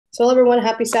So, hello everyone,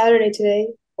 happy Saturday today.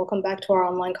 Welcome back to our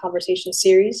online conversation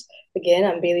series. Again,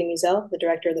 I'm Bayley Mizelle, the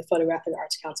director of the Photographic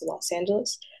Arts Council Los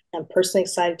Angeles. I'm personally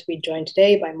excited to be joined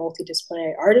today by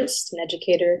multidisciplinary artist and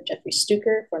educator Jeffrey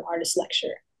Stuker for an artist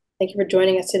lecture. Thank you for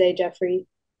joining us today, Jeffrey.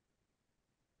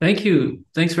 Thank you.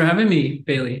 Thanks for having me,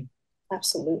 Bayley.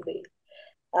 Absolutely.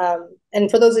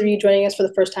 And for those of you joining us for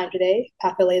the first time today,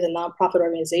 PACLA is a nonprofit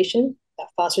organization that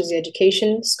fosters the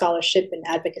education, scholarship, and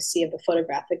advocacy of the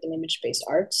photographic and image-based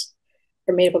arts.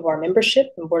 We're made up of our membership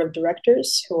and board of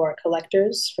directors, who are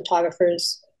collectors,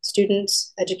 photographers,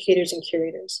 students, educators, and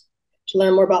curators. To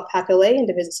learn more about PACLA and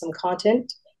to visit some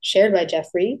content shared by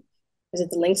Jeffrey, visit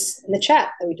the links in the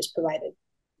chat that we just provided.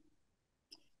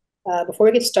 Before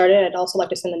we get started, I'd also like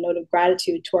to send a note of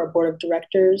gratitude to our board of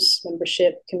directors,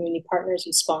 membership, community partners,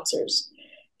 and sponsors.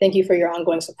 Thank you for your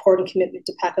ongoing support and commitment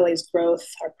to PACLA's growth,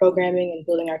 our programming, and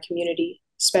building our community,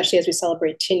 especially as we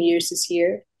celebrate 10 years this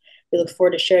year. We look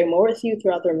forward to sharing more with you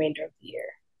throughout the remainder of the year.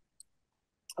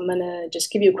 I'm going to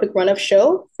just give you a quick run of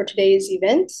show for today's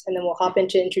event, and then we'll hop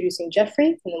into introducing Jeffrey,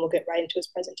 and then we'll get right into his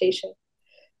presentation.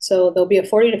 So there'll be a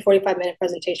 40 to 45-minute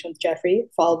presentation with Jeffrey,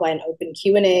 followed by an open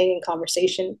Q&A and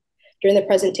conversation. During the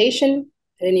presentation,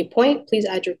 at any point, please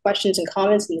add your questions and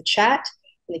comments in the chat,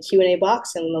 in the Q&A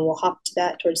box, and then we'll hop to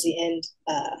that towards the end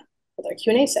with our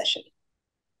Q&A session.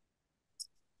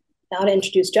 Now to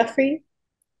introduce Jeffrey.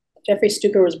 Jeffrey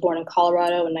Stuker was born in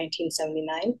Colorado in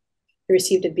 1979. He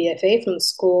received a BFA from the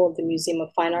School of the Museum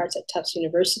of Fine Arts at Tufts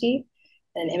University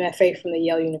and an MFA from the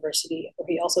Yale University, where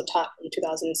he also taught from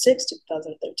 2006 to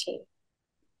 2013.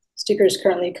 Stuker is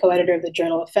currently co-editor of the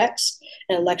journal Effects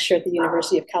and a lecturer at the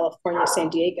University of California, San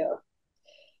Diego.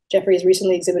 Jeffrey has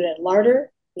recently exhibited at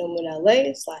Larder, MOMUS LA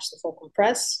 / the Fulcrum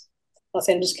Press, Los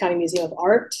Angeles County Museum of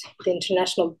Art, the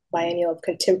International Biennial of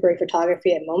Contemporary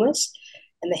Photography at MOMUS,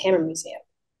 and the Hammer Museum.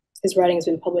 His writing has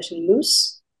been published in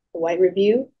Mousse, The White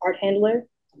Review, Art Handler,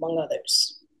 among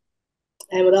others.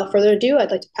 And without further ado,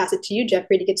 I'd like to pass it to you,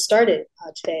 Jeffrey, to get started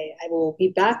today. I will be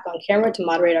back on camera to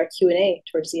moderate our Q&A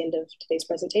towards the end of today's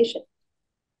presentation.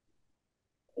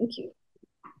 Thank you.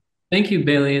 Thank you,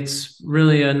 Bayley. It's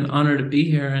really an honor to be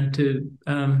here and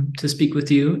to speak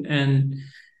with you and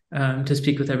to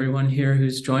speak with everyone here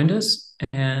who's joined us.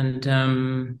 And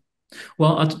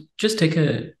well, I'll just take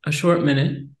a short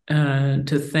minute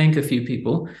to thank a few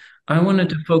people. I wanted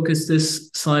to focus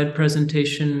this slide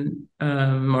presentation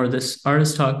or this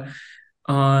artist talk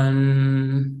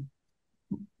on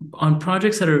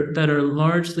projects that are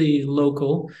largely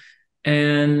local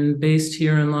and based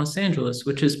here in Los Angeles,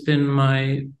 which has been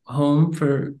my home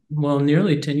for, well,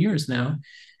 nearly 10 years now.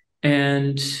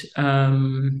 And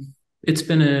it's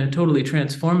been a totally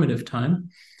transformative time.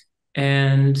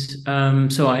 And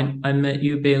so I met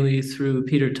you, Bayley, through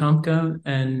Peter Tomka,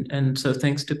 and so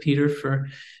thanks to Peter for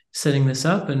setting this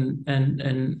up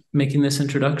and making this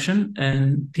introduction.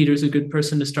 And Peter's a good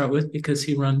person to start with because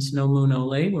he runs No Moon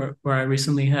Olay, where I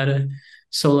recently had a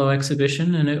solo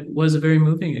exhibition, and it was a very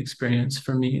moving experience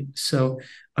for me. So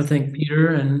I thank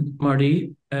Peter and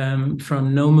Marty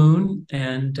from No Moon,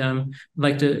 and I'd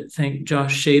like to thank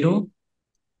Josh Shadle.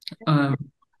 I'm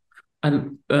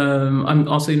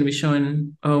also going to be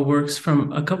showing works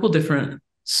from a couple different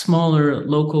smaller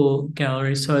local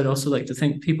galleries. So I'd also like to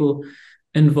thank people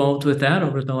involved with that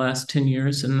over the last 10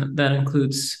 years. And that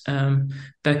includes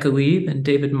Becca Lieb and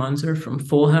David Munzer from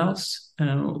Full House.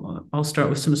 I'll start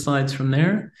with some slides from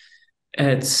there.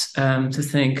 It's to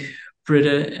thank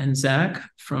Britta and Zach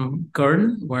from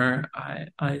Garden, where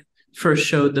I first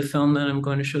showed the film that I'm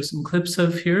going to show some clips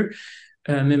of here,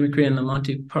 Mimicry and the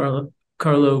Monte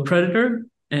Carlo Predator.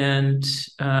 And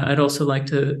I'd also like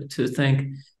to thank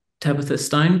Tabitha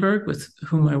Steinberg, with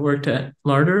whom I worked at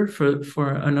Larder for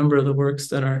a number of the works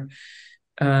that are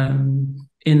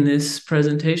in this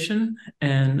presentation.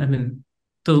 And I mean,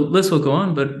 the list will go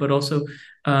on, but also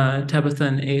Tabitha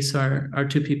and Ace are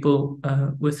two people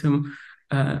with whom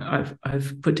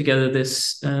I've put together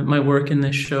this my work in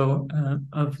this show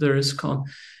of theirs called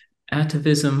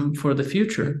Atavism for the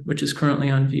Future, which is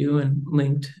currently on view and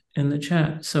linked in the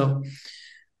chat. So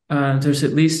there's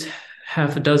at least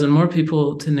half a dozen more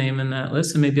people to name in that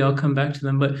list, and maybe I'll come back to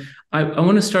them. But I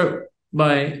want to start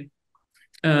by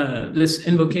this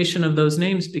invocation of those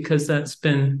names, because that's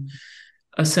been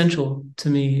essential to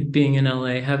me being in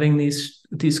LA, having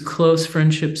these close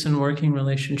friendships and working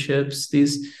relationships,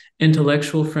 these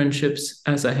intellectual friendships,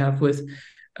 as I have with,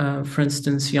 for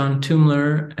instance, Jan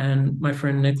Tumler and my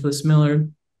friend Nicholas Miller.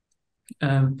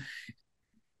 I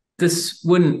just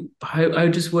wouldn't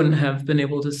have been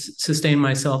able to sustain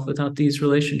myself without these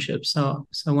relationships. So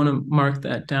I want to mark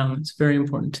that down. It's very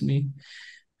important to me.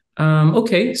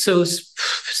 Okay, so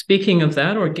speaking of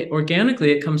that,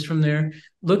 organically, it comes from there.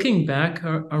 Looking back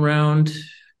around,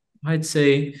 I'd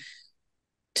say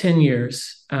 10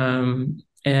 years. And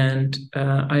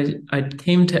I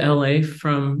came to LA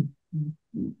from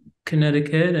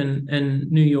Connecticut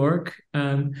and New York,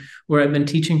 where I've been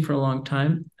teaching for a long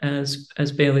time, as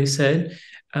Bayley said.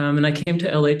 And I came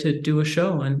to LA to do a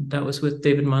show, and that was with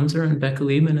David Munzer and Becca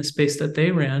Lieb in a space that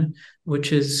they ran,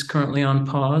 which is currently on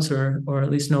pause, or at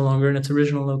least no longer in its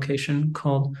original location,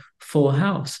 called Full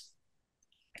House.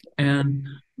 And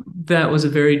that was a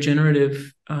very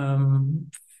generative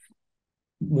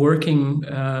working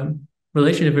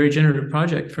relationship, a very generative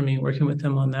project for me, working with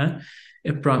them on that.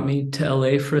 It brought me to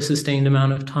LA for a sustained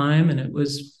amount of time, and it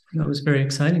was very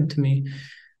exciting to me.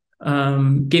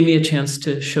 Gave me a chance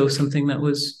to show something that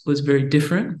was very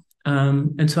different.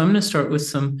 And so I'm going to start with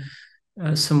some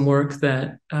work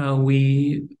that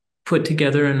we put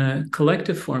together in a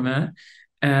collective format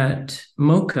at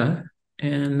MoCA,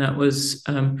 and that was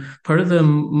part of the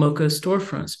MoCA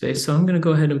storefront space. So I'm going to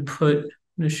go ahead and I'm going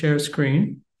to share a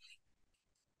screen.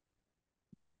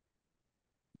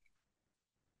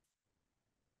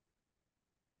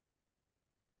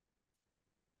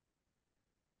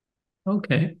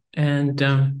 Okay, and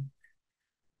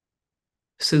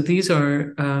so these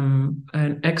are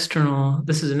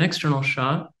this is an external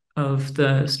shot of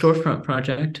the storefront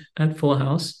project at Full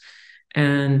House,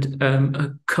 and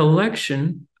a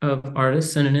collection of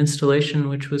artists and an installation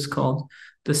which was called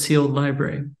The Sealed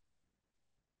Library.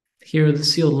 Here, the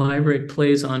Sealed Library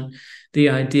plays on the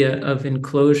idea of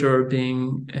enclosure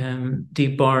being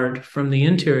debarred from the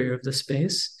interior of the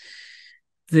space.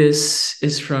 This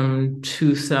is from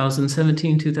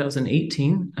 2017,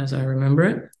 2018, as I remember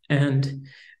it. And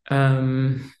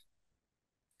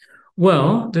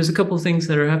well, there's a couple of things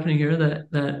that are happening here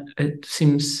that it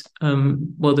seems,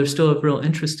 well, they're still of real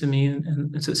interest to me.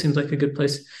 And so it seems like a good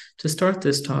place to start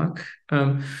this talk.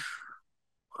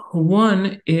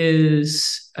 One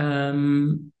is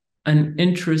an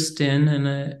interest in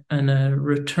and a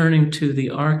returning to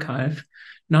the archive,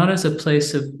 not as a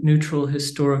place of neutral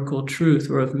historical truth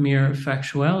or of mere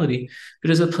factuality,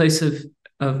 but as a place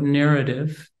of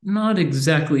narrative, not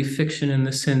exactly fiction in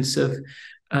the sense of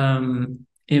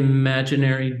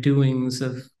imaginary doings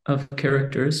of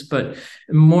characters, but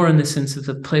more in the sense of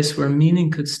a place where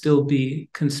meaning could still be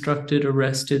constructed,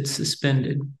 arrested,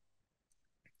 suspended.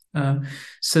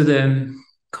 So then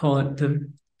call it the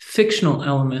fictional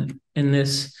element in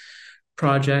this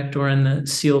project, or in the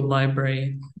Sealed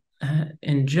Library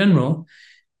in general,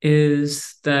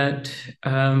 is that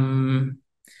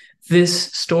this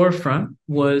storefront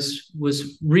was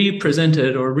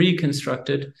represented or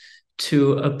reconstructed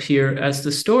to appear as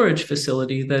the storage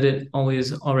facility that it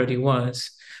always already was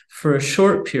for a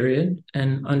short period,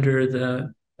 and under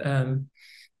the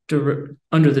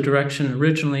direction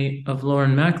originally of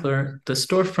Lauren Mackler, the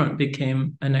storefront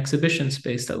became an exhibition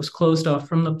space that was closed off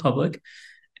from the public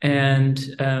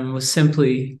and was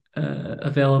simply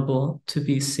available to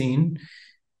be seen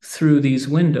through these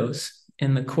windows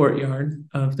in the courtyard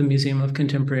of the Museum of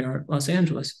Contemporary Art, Los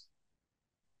Angeles.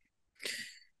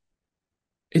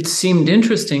 It seemed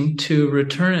interesting to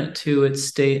return it to its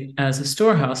state as a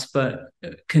storehouse, but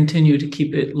continue to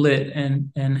keep it lit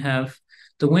and have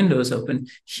the windows open.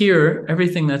 Here,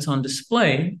 everything that's on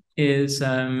display is,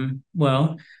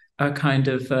 well, a kind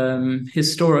of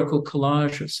historical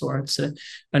collage of sorts,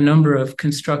 a number of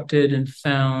constructed and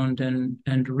found and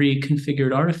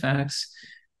reconfigured artifacts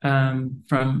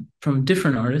from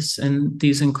different artists. And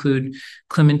these include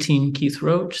Clementine Keith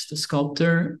Roach, the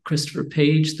sculptor, Christopher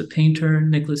Page, the painter,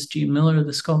 Nicholas G. Miller,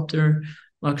 the sculptor,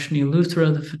 Lakshmi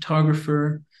Luthra, the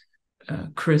photographer,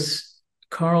 Chris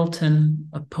Carlton,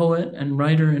 a poet and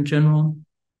writer in general,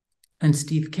 and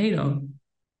Steve Cato.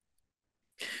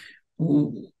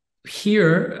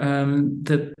 Here,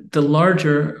 the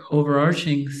larger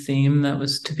overarching theme that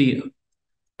was to be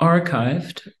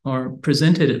archived, or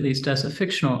presented at least as a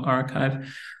fictional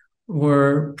archive,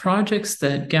 were projects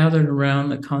that gathered around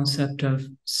the concept of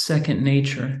second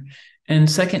nature. And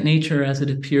second nature, as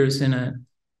it appears in a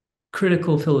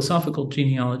critical philosophical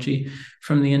genealogy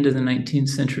from the end of the 19th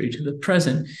century to the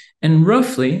present. And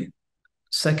roughly,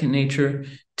 second nature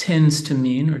tends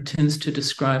to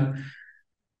describe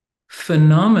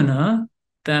phenomena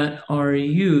that are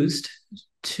used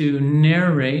to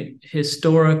narrate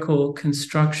historical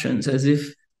constructions as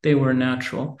if they were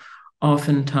natural.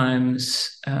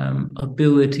 Oftentimes,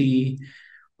 ability,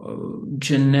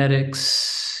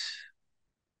 genetics,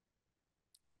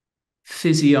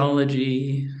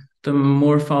 physiology, the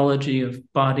morphology of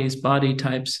bodies, body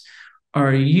types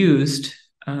are used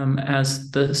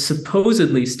as the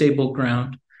supposedly stable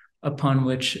ground upon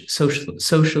which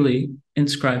socially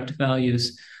inscribed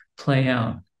values play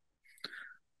out.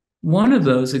 One of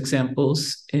those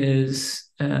examples is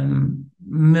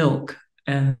milk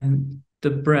and the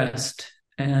breast,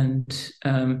 and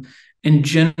in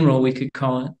general, we could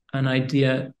call it an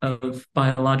idea of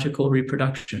biological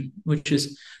reproduction, which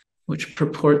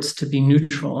purports to be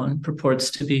neutral and purports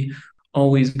to be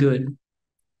always good.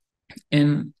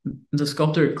 In the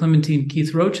sculptor Clementine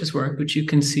Keith Roach's work, which you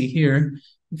can see here,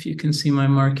 if you can see my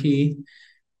marquee,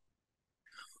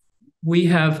 we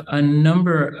have a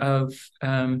number of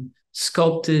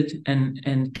sculpted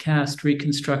and cast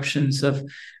reconstructions of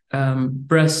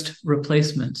breast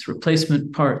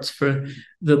replacement parts for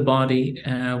the body,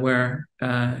 where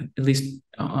at least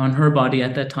on her body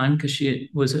at that time, because she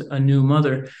was a new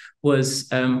mother, was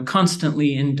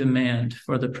constantly in demand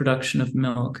for the production of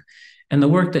milk. And the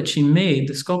work that she made,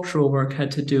 the sculptural work,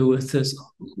 had to do with this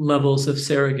levels of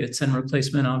surrogates and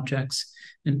replacement objects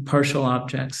and partial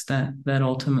objects that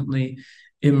ultimately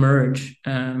emerge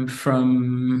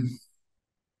from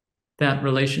that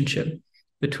relationship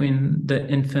between the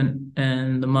infant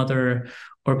and the mother,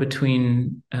 or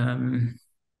between,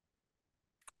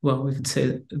 well, we could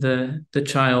say the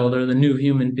child or the new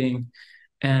human being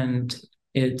and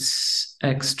its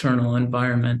external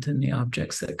environment and the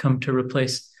objects that come to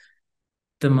replace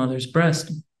the mother's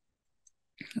breast.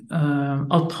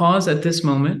 I'll pause at this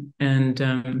moment,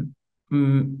 and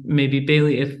maybe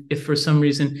Bayley, if for some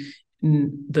reason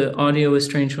the audio is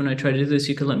strange when I try to do this,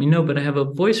 you could let me know, but I have a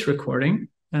voice recording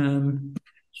from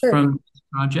this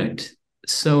project.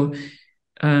 So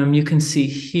you can see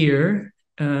here,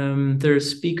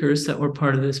 there's speakers that were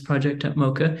part of this project at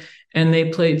MoCA, and they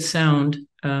played sound.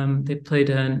 They played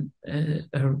a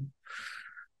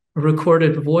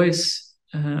recorded voice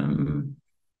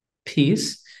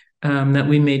piece that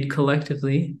we made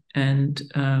collectively, and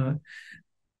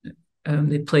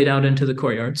they played out into the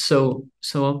courtyard. So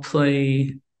I'll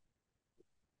play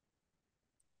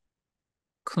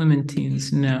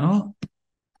Clementine's now.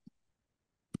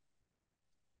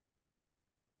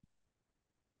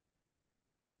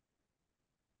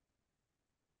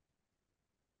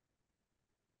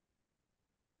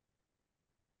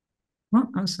 Well,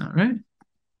 that's not right.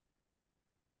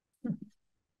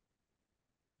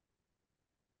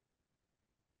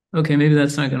 Okay, maybe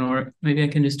that's not going to work. Maybe I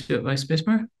can just do it by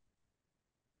spacebar.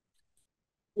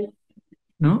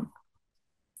 No?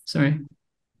 Sorry.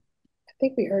 I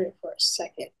think we heard it for a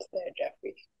second there,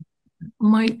 Jeffrey.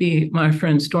 Might be my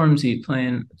friend Stormzy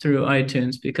playing through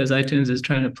iTunes, because iTunes is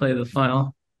trying to play the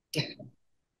file.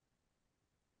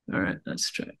 All right, let's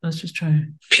try. Let's just try.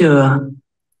 Pure,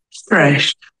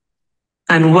 fresh,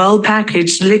 and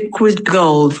well-packaged liquid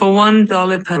gold for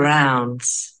 $1 per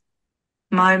ounce.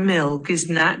 My milk is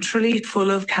naturally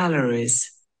full of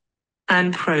calories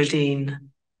and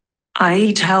protein. I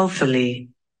eat healthily.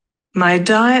 My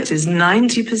diet is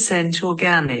 90%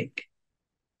 organic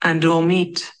and all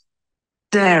meat,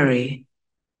 dairy,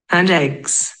 and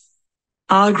eggs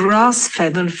are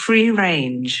grass-fed and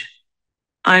free-range.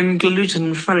 I'm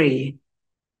gluten-free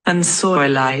and soy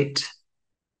light.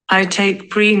 I take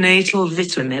prenatal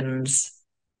vitamins.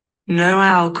 No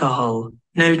alcohol,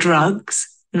 no drugs,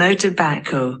 no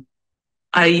tobacco.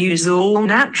 I use all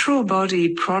natural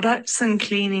body products and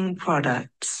cleaning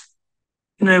products.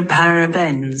 No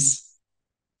parabens,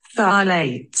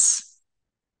 phthalates,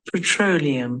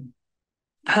 petroleum,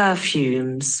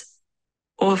 perfumes,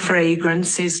 or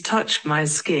fragrances touch my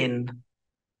skin.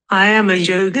 I am a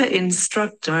yoga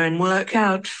instructor and work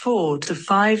out 4 to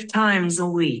 5 times a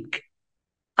week.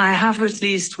 I have at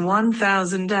least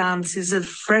 1,000 ounces of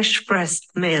fresh breast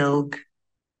milk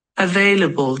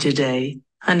available today,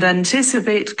 and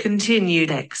anticipate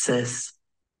continued excess.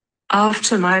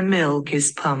 After my milk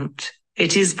is pumped,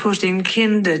 it is put in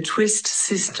Kinder Twist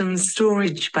system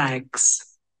storage bags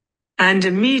and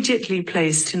immediately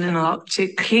placed in an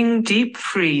Arctic King deep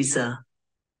freezer.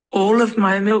 All of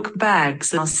my milk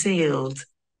bags are sealed,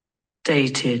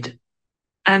 dated,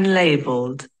 and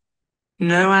labeled.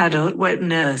 No adult wet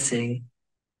nursing.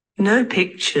 No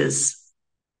pictures.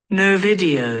 No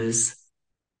videos.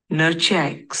 No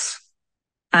checks.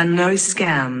 And no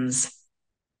scams.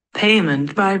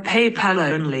 Payment by PayPal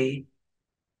only.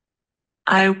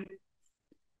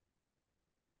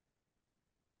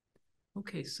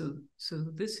 Okay, so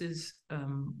this is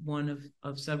one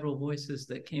of several voices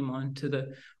that came on to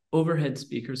the overhead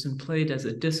speakers and played as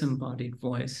a disembodied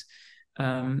voice.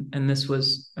 And this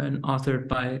was authored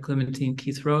by Clementine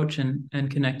Keith Roach and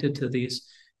connected to these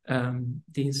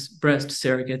breast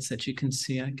surrogates that you can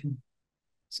see. I can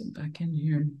zoom back in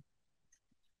here.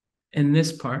 in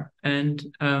this part. And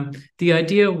the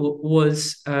idea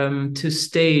was to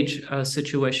stage a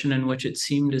situation in which it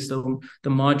seemed as though the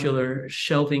modular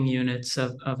shelving units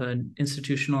of an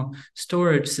institutional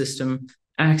storage system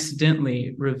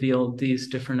accidentally revealed these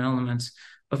different elements.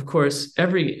 Of course,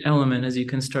 every element, as you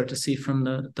can start to see from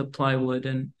the plywood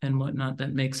and whatnot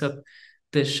that makes up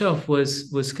this shelf,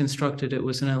 was constructed. It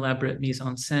was an elaborate mise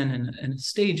en scène and a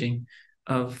staging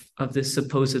of this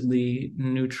supposedly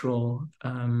neutral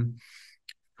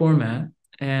format.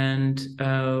 And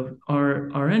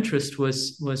our interest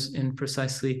was in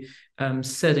precisely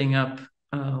setting up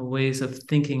ways of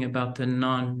thinking about the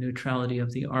non-neutrality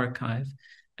of the archive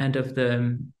and of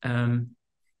the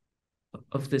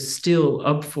still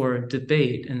up for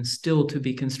debate and still to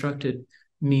be constructed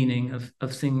meaning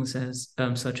of things as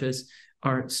such as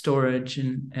art storage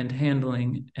and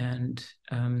handling and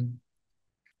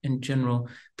in general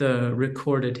the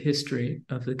recorded history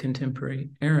of the contemporary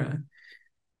era.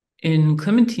 In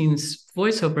Clementine's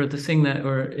voiceover, the thing that,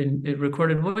 or in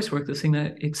recorded voice work, the thing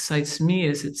that excites me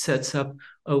is it sets up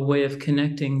a way of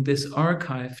connecting this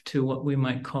archive to what we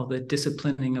might call the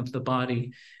disciplining of the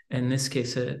body. In this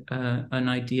case, an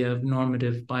idea of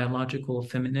normative biological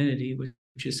femininity,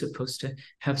 which is supposed to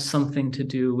have something to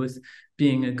do with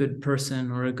being a good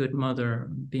person or a good mother,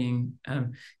 being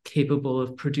capable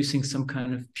of producing some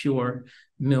kind of pure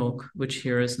milk, which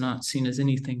here is not seen as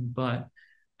anything but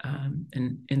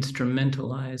an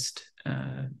instrumentalized,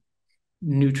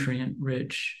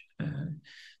 nutrient-rich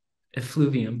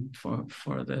effluvium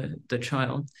for the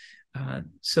child.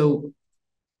 So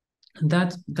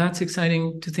that's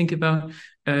exciting to think about.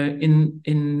 In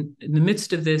the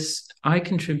midst of this, I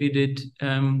contributed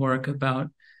work about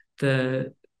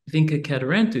the Vinca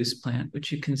cataranthus plant,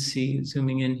 which you can see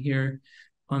zooming in here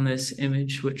on this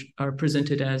image, which are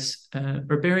presented as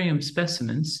herbarium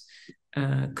specimens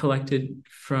collected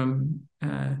from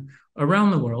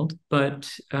around the world, but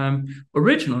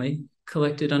originally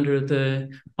collected under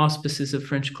the auspices of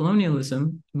French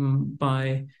colonialism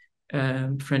by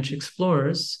French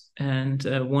explorers, and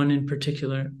one in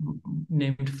particular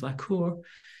named Flacourt.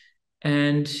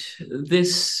 And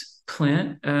this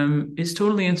plant is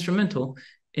totally instrumental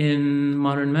in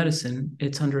modern medicine.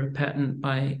 It's under a patent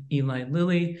by Eli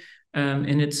Lilly,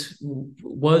 and it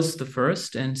was the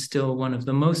first and still one of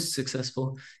the most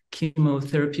successful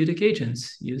chemotherapeutic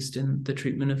agents used in the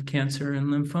treatment of cancer and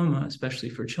lymphoma, especially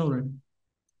for children.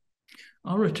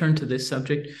 I'll return to this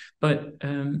subject, but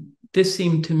this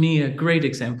seemed to me a great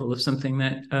example of something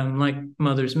that, like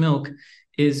mother's milk,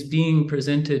 is being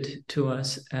presented to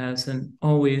us as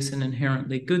always an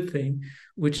inherently good thing,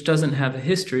 which doesn't have a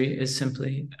history, is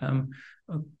simply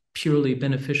purely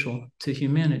beneficial to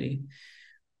humanity.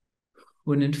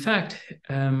 When in fact,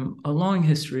 a long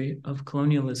history of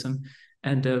colonialism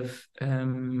and of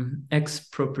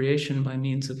expropriation by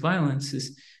means of violence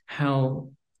is how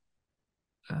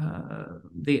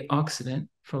the Occident,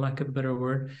 for lack of a better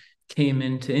word, came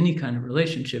into any kind of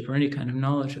relationship or any kind of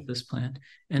knowledge of this plant,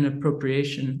 and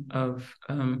appropriation of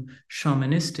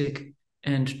shamanistic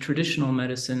and traditional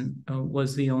medicine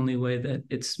was the only way that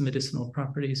its medicinal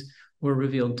properties were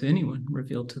revealed to anyone,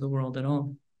 revealed to the world at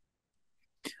all.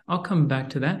 I'll come back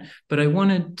to that, but I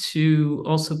wanted to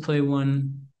also play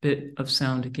one bit of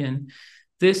sound again.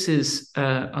 This is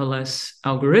a less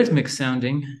algorithmic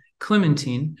sounding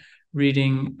Clementine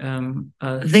reading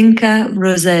Vinca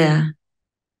rosea.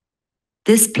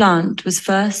 This plant was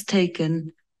first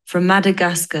taken from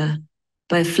Madagascar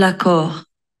by Flacourt,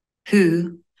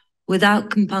 who,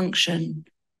 without compunction,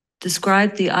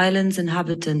 described the island's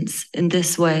inhabitants in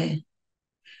this way.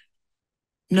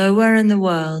 Nowhere in the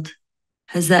world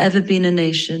has there ever been a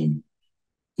nation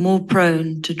more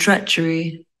prone to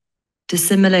treachery,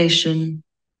 dissimulation,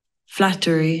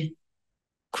 flattery,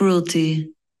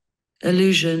 cruelty,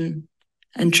 illusion,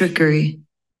 and trickery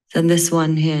than this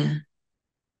one here.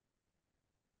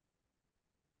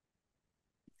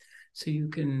 So you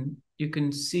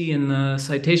can see in the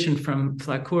citation from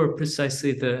Flacourt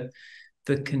precisely the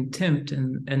contempt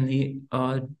and the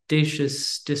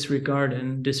audacious disregard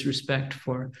and disrespect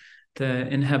for the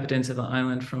inhabitants of the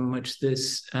island from which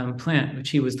this plant,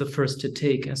 which he was the first to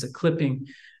take as a clipping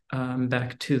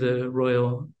back to the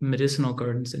Royal Medicinal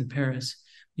Gardens in Paris.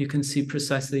 You can see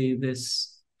precisely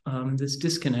this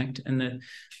disconnect and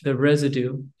the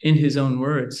residue, in his own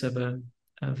words, of a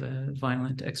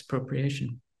violent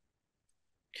expropriation.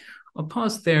 I'll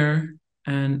pause there,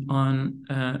 and on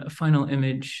a final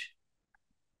image.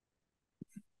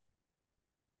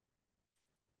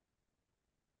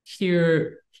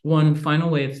 Here, one final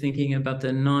way of thinking about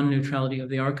the non-neutrality of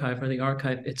the archive, or the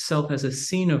archive itself as a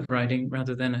scene of writing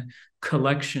rather than a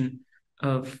collection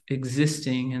of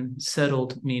existing and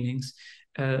settled meanings.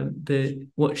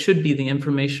 What should be the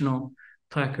informational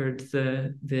placard,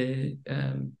 the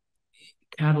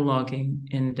cataloging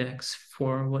index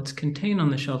for what's contained on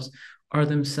the shelves, are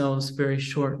themselves very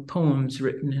short poems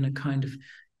written in a kind of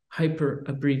hyper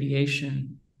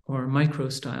abbreviation or micro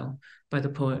style by the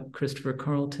poet Christopher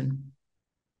Carlton.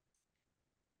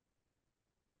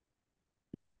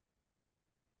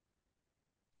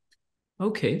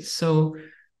 Okay, so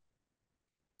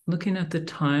looking at the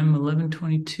time,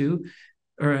 11:22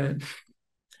 or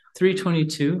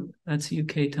 3:22, that's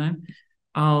UK time.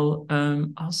 I'll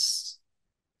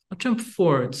jump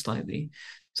forward slightly.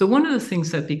 So one of the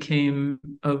things that became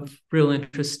of real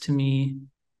interest to me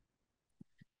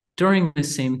during the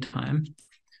same time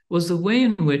was the way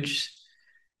in which,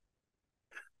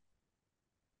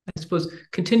 I suppose,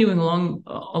 continuing along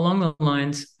the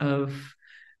lines of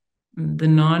the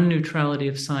non-neutrality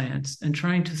of science and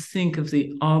trying to think of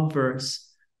the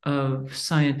obverse of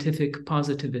scientific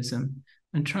positivism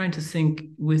and trying to think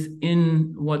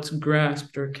within what's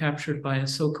grasped or captured by a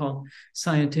so-called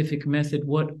scientific method,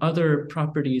 what other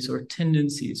properties or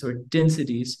tendencies or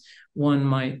densities one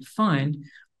might find,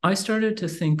 I started to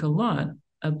think a lot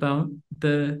about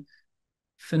the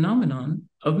phenomenon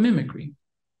of mimicry.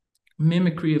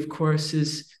 Mimicry, of course,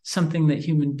 is something that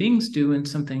human beings do and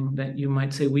something that you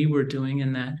might say we were doing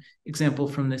in that example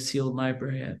from the sealed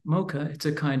library at MoCA. It's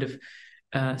a kind of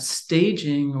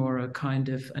staging or a kind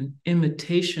of an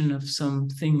imitation of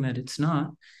something that it's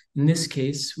not. In this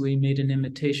case, we made an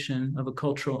imitation of a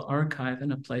cultural archive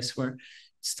in a place where,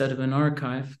 instead of an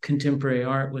archive, contemporary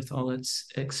art with all its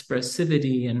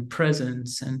expressivity and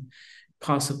presence and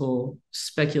possible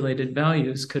speculated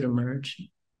values could emerge.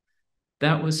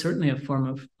 That was certainly a form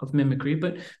of mimicry,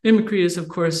 but mimicry is, of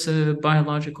course, a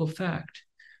biological fact.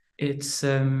 It's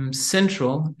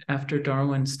central, after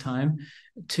Darwin's time,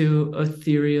 to a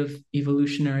theory of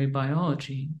evolutionary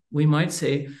biology. We might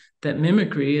say that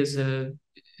mimicry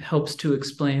helps to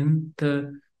explain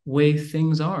the way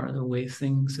things are, the way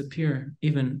things appear,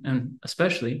 even and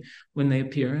especially when they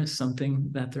appear as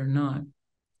something that they're not.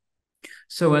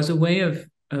 So as a way of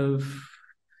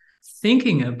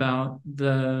thinking about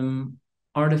the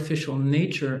artificial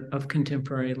nature of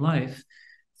contemporary life,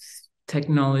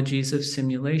 technologies of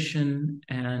simulation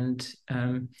and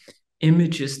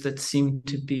images that seem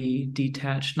to be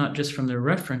detached, not just from their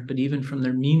referent, but even from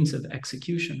their means of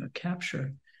execution or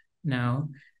capture. Now,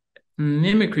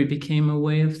 mimicry became a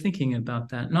way of thinking about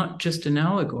that, not just an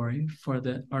allegory for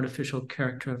the artificial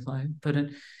character of life, but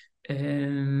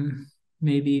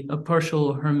maybe a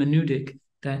partial hermeneutic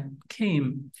that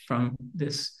came from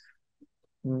this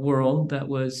world that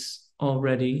was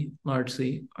already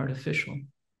largely artificial.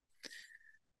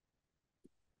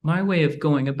 My way of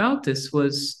going about this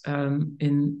was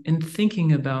in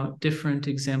thinking about different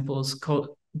examples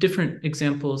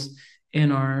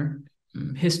in our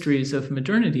histories of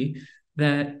modernity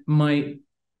that might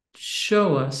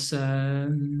show us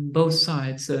both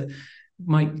sides,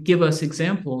 might give us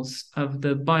examples of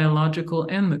the biological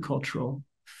and the cultural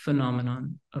phenomena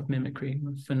of mimicry,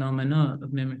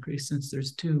 since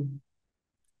there's two.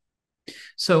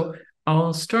 So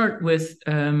I'll start with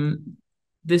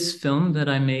this film that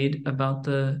I made about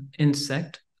the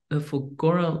insect, the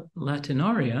Fulgora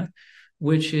latinaria,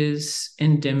 which is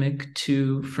endemic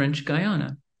to French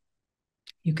Guiana.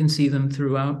 You can see them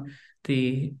throughout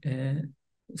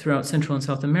Central and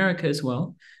South America as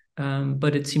well.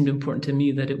 But it seemed important to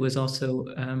me that it was also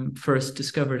first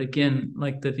discovered, again,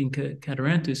 like the Vinca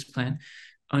cataranthus plant,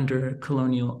 under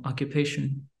colonial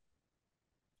occupation.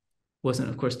 Wasn't,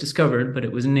 of course, discovered, but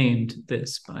it was named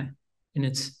this in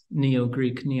its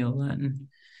Neo-Greek, Neo-Latin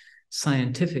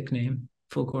scientific name,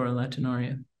 Fulgora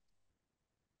latinaria.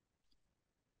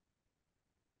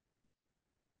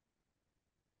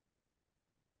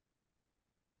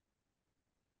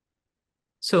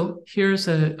 So here's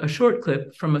a short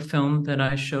clip from a film that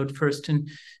I showed first in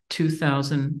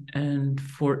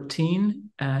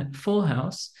 2014 at Full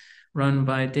House, run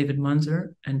by David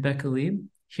Munzer and Becca Lieb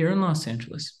here in Los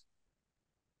Angeles.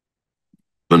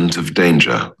 Of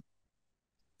danger.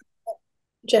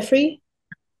 Jeffrey,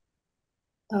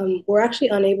 we're actually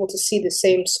unable to see the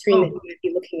same screen that you might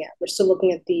be looking at. We're still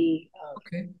looking at the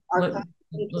archive.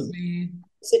 Let me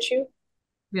situ.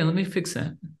 Yeah, let me fix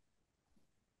that.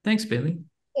 Thanks, Bayley.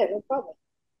 Yeah, no problem.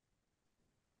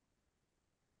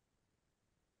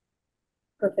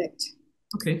 Perfect.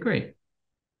 Okay, great.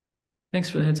 Thanks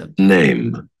for the heads up.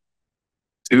 Name.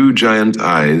 Two giant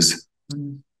eyes.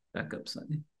 Back up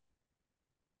slightly.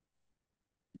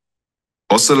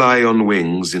 Ocelli on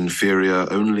wings inferior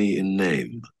only in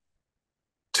name.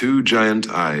 Two giant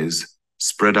eyes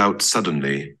spread out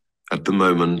suddenly at the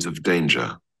moment of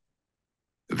danger.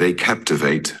 They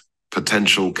captivate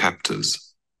potential captors.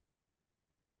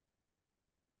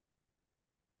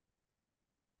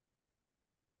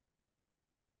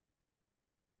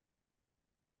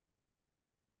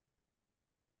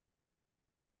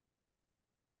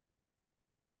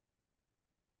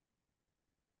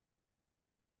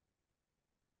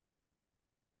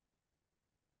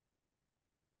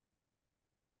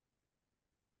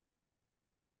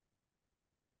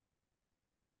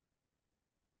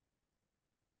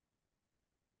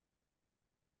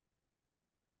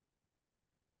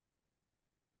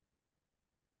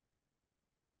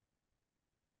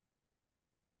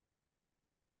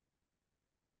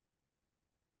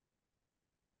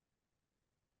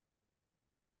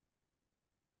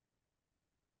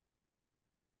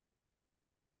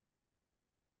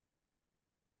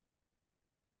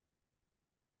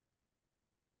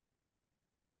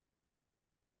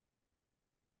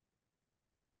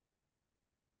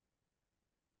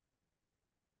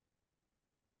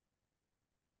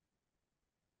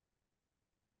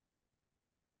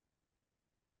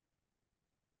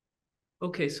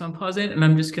 Okay, so I'm pausing and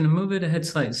I'm just going to move it ahead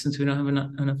slightly since we don't have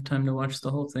enough time to watch the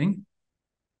whole thing.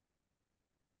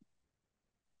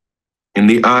 In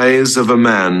the eyes of a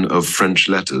man of French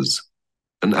letters,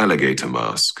 an alligator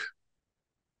mask.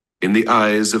 In the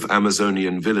eyes of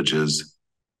Amazonian villagers,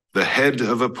 the head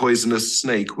of a poisonous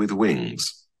snake with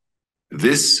wings.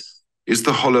 This is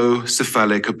the hollow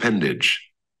cephalic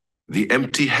appendage, the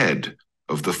empty head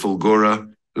of the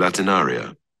Fulgora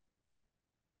latinaria.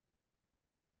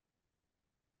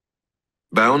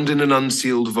 Bound in an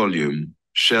unsealed volume,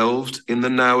 shelved in the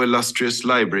now illustrious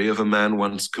library of a man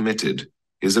once committed,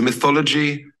 is a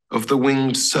mythology of the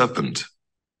winged serpent,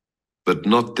 but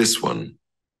not this one.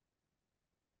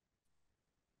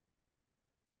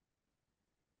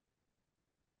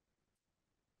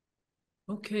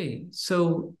 Okay,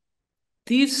 so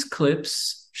these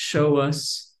clips show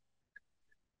us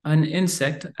an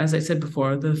insect, as I said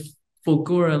before, the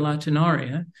Fulgora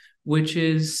latinaria, which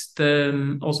is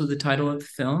also the title of the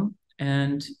film.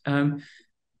 And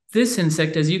this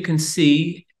insect, as you can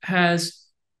see, has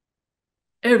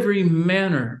every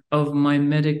manner of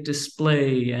mimetic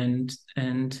display and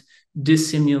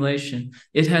dissimulation.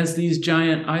 It has these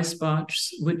giant eye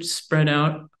spots which spread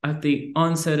out at the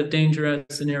onset of danger,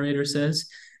 as the narrator says.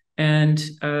 And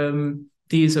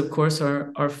these, of course,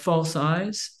 are false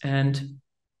eyes, and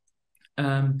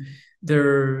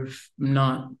they're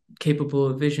not capable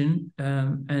of vision,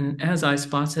 and as eye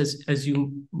spots, as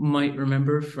you might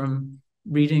remember from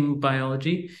reading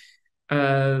biology,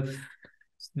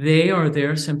 they are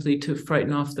there simply to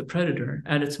frighten off the predator.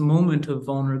 At its moment of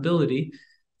vulnerability,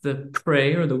 the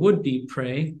prey or the would-be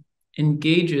prey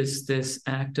engages this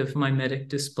act of mimetic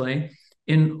display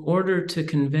in order to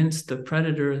convince the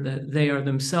predator that they are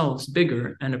themselves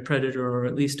bigger and a predator, or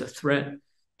at least a threat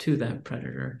to that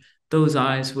predator. Those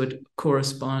eyes would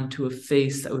correspond to a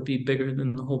face that would be bigger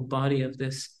than the whole body of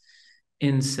this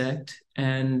insect,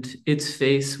 and its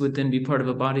face would then be part of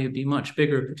a body that would be much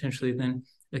bigger potentially than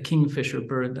a kingfisher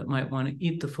bird that might want to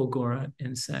eat the Fulgora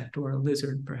insect, or a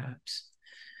lizard perhaps.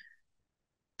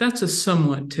 That's a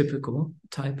somewhat typical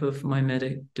type of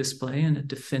mimetic display and a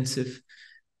defensive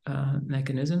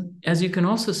mechanism. As you can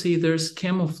also see, there's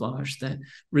camouflage that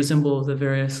resemble the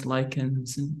various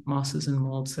lichens and mosses and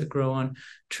molds that grow on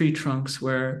tree trunks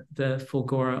where the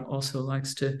Fulgora also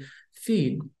likes to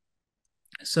feed.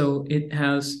 So it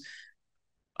has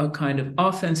a kind of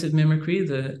offensive mimicry,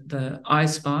 the eye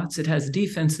spots. It has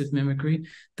defensive mimicry,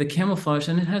 the camouflage,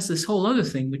 and it has this whole other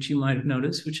thing which you might have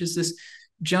noticed, which is this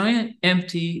giant,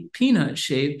 empty,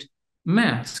 peanut-shaped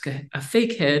mask, a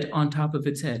fake head on top of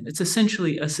its head. It's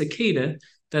essentially a cicada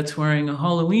that's wearing a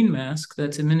Halloween mask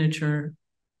that's a miniature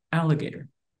alligator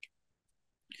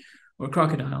or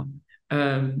crocodile.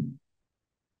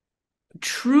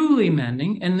 Truly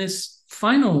maddening, and this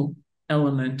final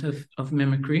element of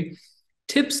mimicry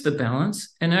tips the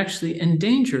balance and actually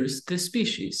endangers this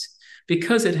species,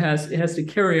 because it has to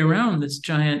carry around this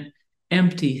giant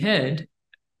empty head.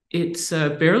 It's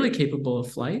barely capable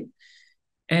of flight,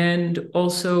 and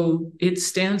also it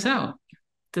stands out.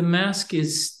 The mask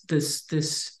is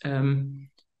this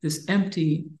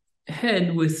empty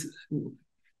head with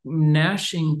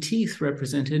gnashing teeth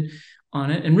represented on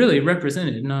it, and really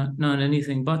represented, not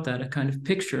anything but that, a kind of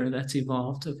picture that's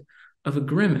evolved of a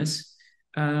grimace,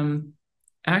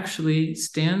 actually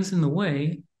stands in the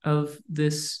way of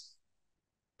this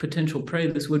potential prey,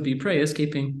 this would-be prey,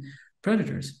 escaping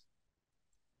predators.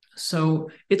 So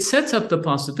it sets up the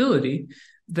possibility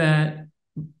that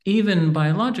even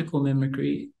biological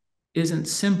mimicry isn't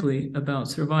simply about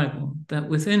survival, that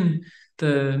within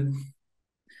the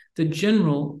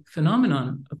general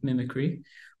phenomenon of mimicry,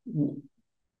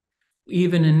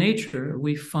 even in nature,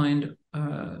 we find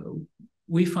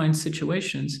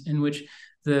situations in which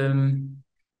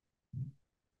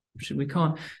should we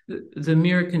call it, the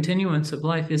mere continuance of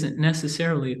life isn't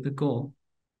necessarily the goal.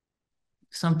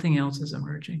 Something else is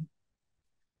emerging.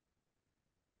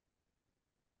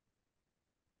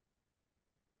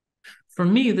 For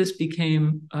me, this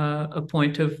became a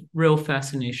point of real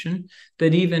fascination,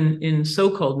 that even in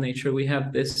so-called nature, we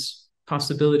have this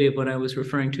possibility of what I was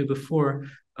referring to before,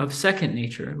 of second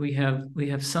nature. We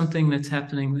have something that's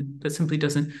happening that simply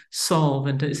doesn't solve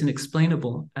and isn't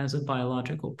explainable as a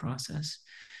biological process.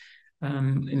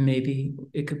 And maybe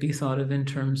it could be thought of in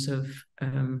terms of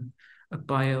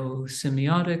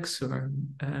biosemiotics, or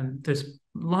there's a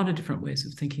lot of different ways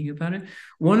of thinking about it.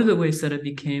 One of the ways that I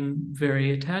became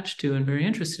very attached to and very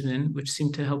interested in, which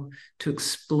seemed to help to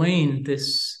explain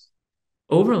this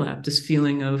overlap, this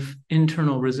feeling of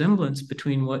internal resemblance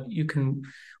between what you can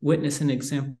witness an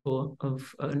example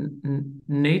of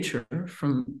nature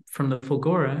from the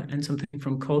Fulgora and something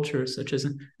from culture, such as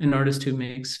an artist who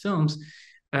makes films,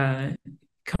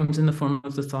 comes in the form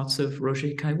of the thoughts of Roger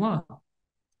Caillois.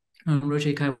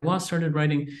 Roger Caillois started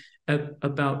writing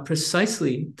about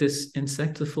precisely this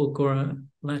insect, the Fulgora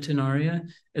latinaria,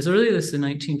 as early as the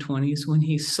 1920s, when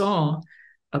he saw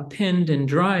a pinned and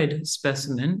dried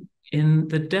specimen in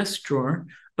the desk drawer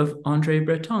of André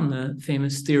Breton, the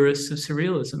famous theorist of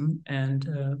surrealism and,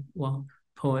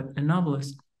 poet and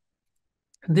novelist.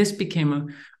 This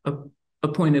became a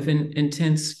point of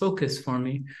intense focus for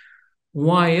me.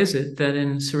 Why is it that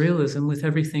in surrealism, with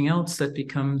everything else that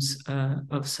becomes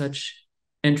of such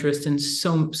interest, and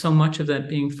so much of that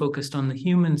being focused on the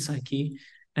human psyche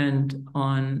and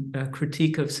on a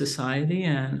critique of society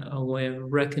and a way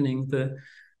of reckoning the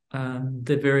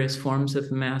various forms of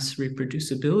mass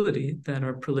reproducibility that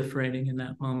are proliferating in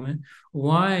that moment,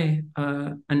 why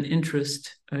an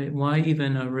interest, why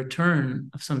even a return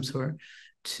of some sort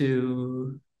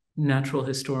to natural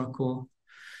historical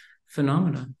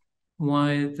phenomena?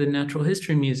 Why the Natural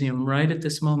History Museum, right at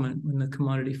this moment when the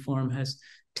commodity form has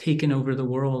taken over the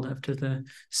world after the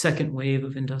second wave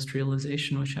of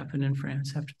industrialization, which happened in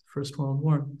France after the First World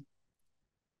War?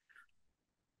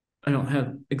 I don't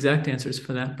have exact answers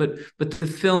for that, but the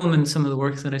film and some of the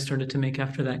works that I started to make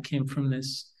after that came from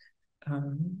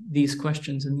these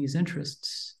questions and these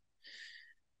interests.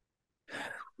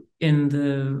 In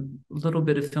the little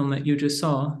bit of film that you just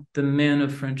saw, the man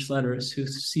of French letters who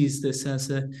sees this as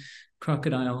a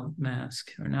crocodile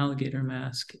mask or an alligator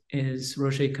mask is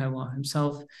Roger Caillois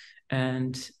himself,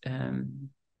 and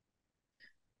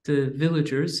the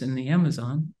villagers in the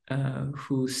Amazon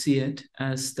who see it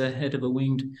as the head of a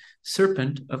winged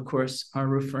serpent, of course, are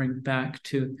referring back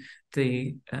to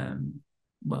the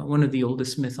one of the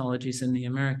oldest mythologies in the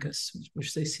Americas,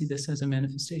 which they see this as a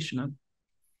manifestation of.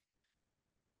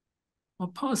 I'll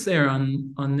pause there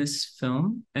on this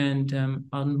film, and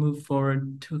I'll move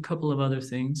forward to a couple of other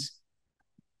things.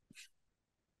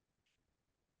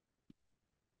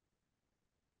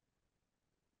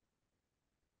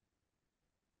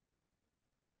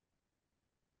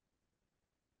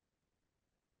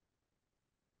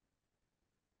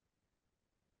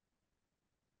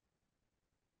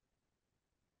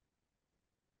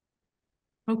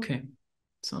 Okay,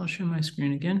 so I'll share my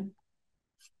screen again.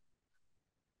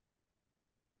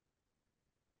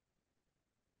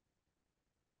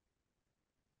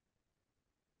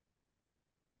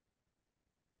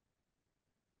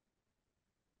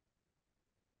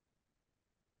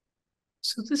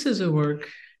 So this is a work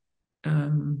here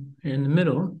in the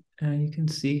middle. You can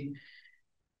see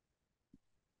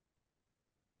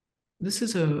this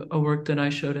is a work that I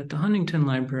showed at the Huntington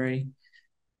Library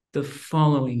the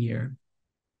following year.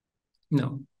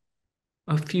 No,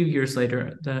 a few years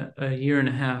later, a year and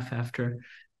a half after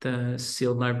the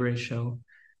Sealed Library show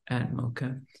at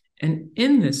MoCA. And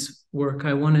in this work,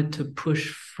 I wanted to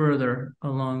push further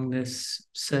along this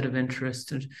set of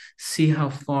interests and see how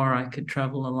far I could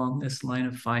travel along this line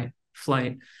of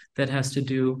flight that has to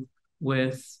do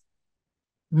with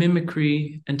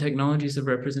mimicry and technologies of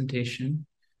representation,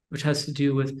 which has to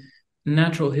do with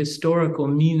natural historical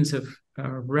means of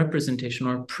representation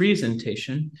or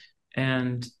presentation,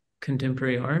 and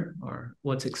contemporary art, or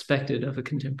what's expected of a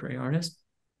contemporary artist.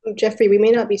 Jeffrey, we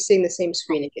may not be seeing the same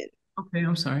screen again. Okay,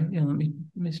 I'm sorry. Yeah, let me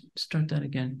start that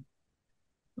again.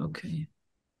 Okay.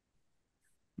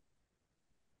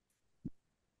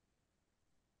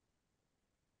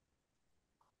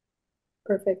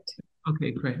 Perfect.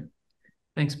 Okay, great.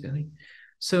 Thanks, Bayley.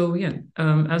 So yeah,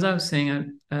 as I was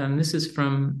saying, this is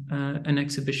from an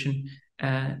exhibition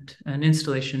at an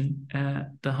installation at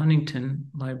the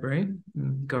Huntington Library,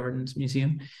 Gardens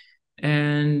Museum.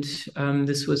 And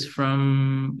this was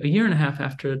from a year and a half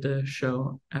after the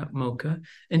show at MoCA.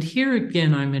 And here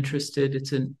again, I'm interested,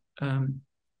 it's a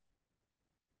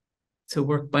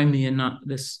work by me and not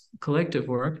this collective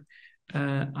work.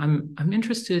 I'm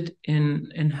interested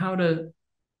in how to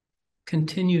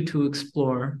continue to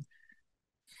explore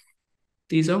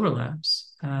these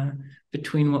overlaps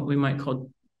between what we might call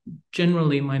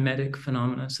generally mimetic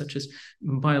phenomena, such as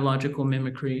biological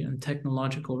mimicry and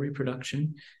technological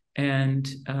reproduction,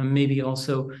 and maybe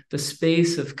also the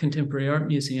space of contemporary art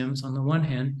museums on the one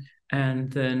hand, and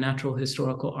the Natural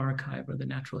Historical Archive or the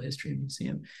Natural History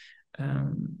Museum.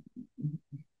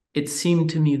 It seemed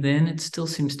to me then, it still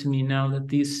seems to me now, that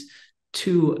these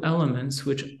two elements,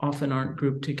 which often aren't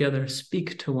grouped together,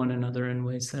 speak to one another in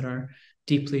ways that are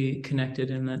deeply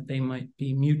connected and that they might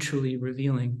be mutually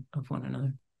revealing of one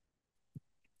another.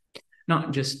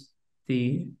 Not just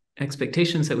the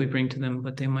expectations that we bring to them,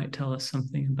 but they might tell us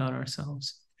something about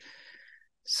ourselves.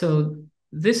 So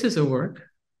this is a work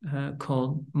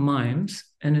called Mimes,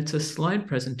 and it's a slide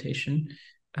presentation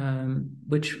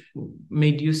which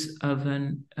made use of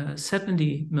an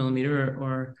 70 millimeter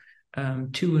or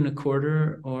 2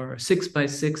 1/4 or 6 by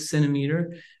 6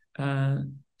 centimeter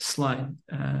slide,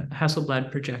 Hasselblad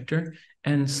projector,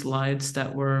 and slides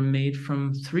that were made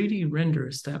from 3D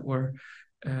renders that were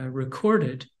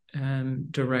recorded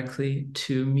directly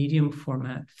to medium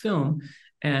format film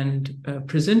and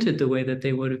presented the way that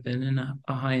they would have been in a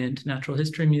high-end natural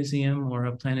history museum or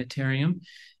a planetarium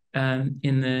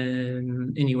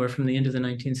anywhere from the end of the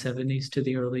 1970s to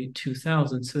the early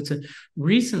 2000s. So it's a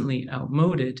recently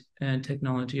outmoded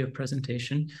technology of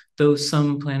presentation, though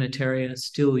some planetaria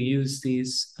still use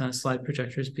these slide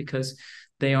projectors because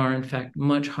they are in fact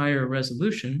much higher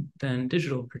resolution than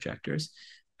digital projectors.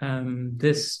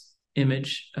 This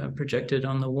image projected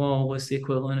on the wall was the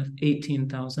equivalent of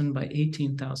 18,000 by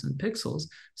 18,000 pixels.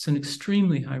 It's an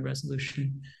extremely high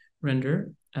resolution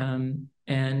render.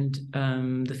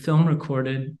 The film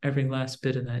recorded every last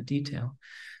bit of that detail.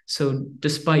 So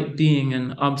despite being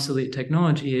an obsolete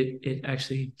technology, it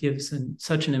actually gives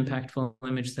such an impactful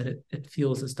image that it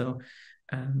feels as though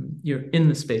you're in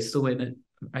the space, the way that,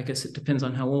 I guess it depends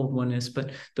on how old one is,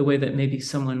 but the way that maybe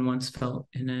someone once felt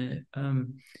in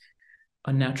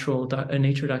a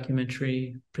nature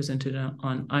documentary presented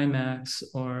on IMAX,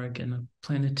 or again, a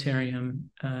planetarium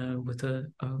with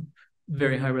a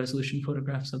very high resolution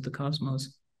photographs of the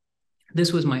cosmos.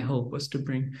 This was my hope, was to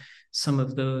bring some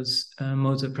of those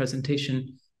modes of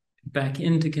presentation back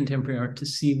into contemporary art to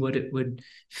see what it would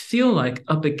feel like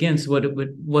up against what it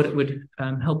would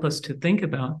help us to think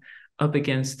about up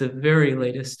against the very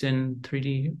latest in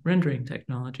 3D rendering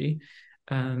technology.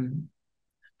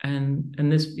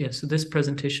 So this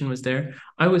presentation was there.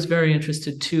 I was very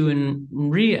interested too in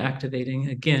reactivating,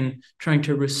 again, trying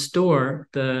to restore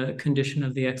the condition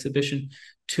of the exhibition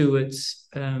to its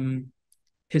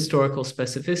historical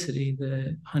specificity.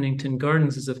 The Huntington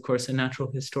Gardens is, of course, a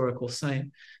natural historical site.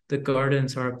 The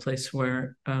gardens are a place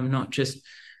where not just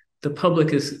the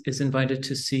public is invited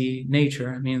to see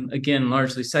nature. I mean, again,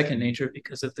 largely second nature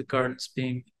because of the gardens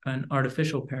being an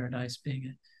artificial paradise,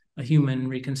 being a human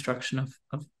reconstruction of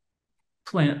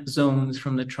plant zones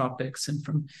from the tropics and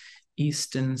from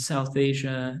East and South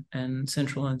Asia and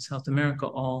Central and South America,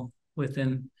 all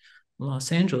within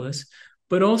Los Angeles.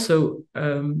 But also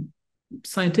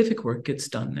scientific work gets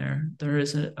done there. There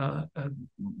is a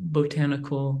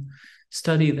botanical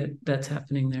study that's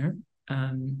happening there.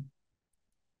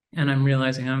 And I'm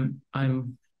realizing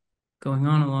I'm going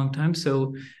on a long time.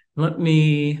 So let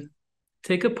me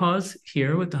take a pause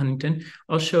here with the Huntington.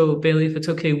 I'll show Bayley, if it's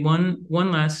okay, one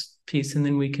last piece, and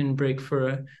then we can break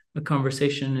for a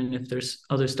conversation. And if there's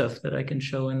other stuff that I can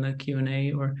show in the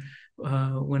Q&A or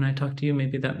when I talk to you,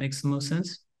 maybe that makes the most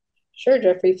sense. Sure,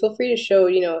 Jeffrey. Feel free to show,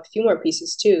 a few more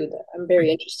pieces too. I'm very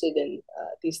interested in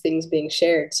these things being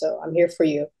shared. So I'm here for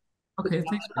you. Okay,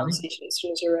 thanks, conversation as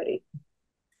soon as you're ready.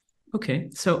 Okay,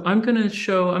 so I'm going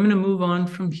to move on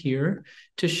from here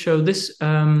to show this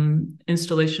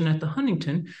installation at the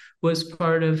Huntington was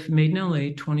part of Made in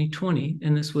LA 2020,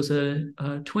 and this was a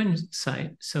twin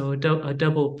site, so a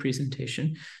double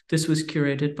presentation. This was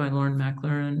curated by Lauren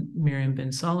Mackler and Miriam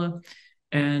Ben Salah,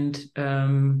 and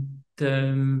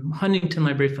the Huntington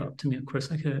Library felt to me, of course,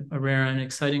 like a rare and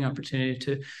exciting opportunity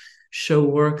to show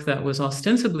work that was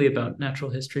ostensibly about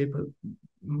natural history, but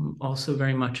also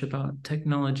very much about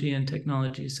technology and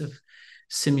technologies of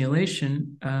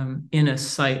simulation in a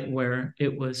site where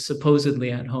it was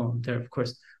supposedly at home. There, of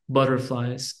course,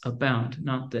 butterflies abound,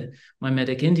 not the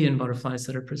mimetic Indian butterflies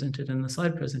that are presented in the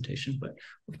slide presentation, but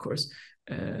of course,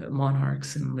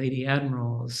 monarchs and lady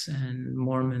admirals and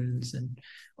Mormons and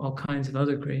all kinds of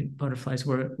other great butterflies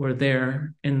were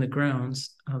there in the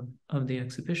grounds of the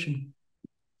exhibition,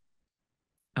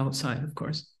 outside, of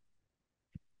course.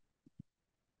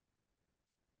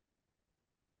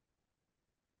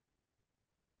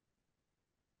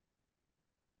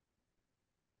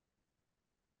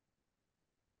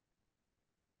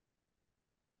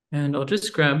 And I'll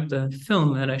just grab the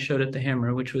film that I showed at the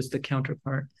Hammer, which was the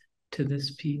counterpart to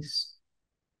this piece.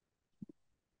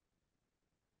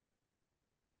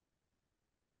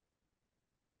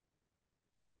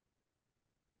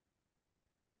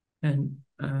 And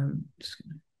just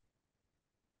gonna...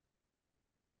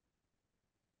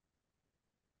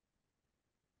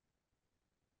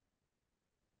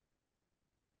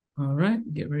 All right,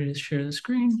 get ready to share the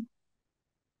screen.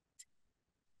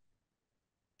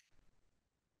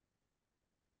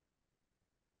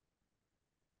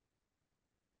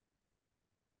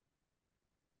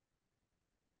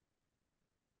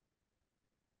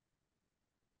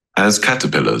 As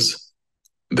caterpillars,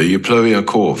 the Euploea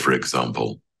core, for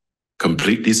example,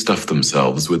 completely stuff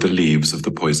themselves with the leaves of the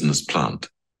poisonous plant.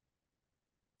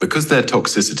 Because their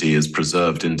toxicity is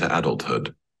preserved into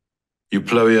adulthood,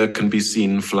 Euploea can be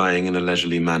seen flying in a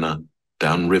leisurely manner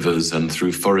down rivers and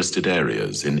through forested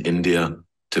areas in India,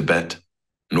 Tibet,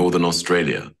 Northern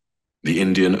Australia, the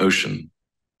Indian Ocean,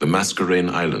 the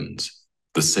Mascarene Islands,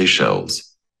 the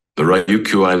Seychelles, the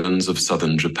Ryukyu Islands of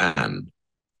southern Japan,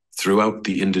 throughout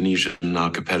the Indonesian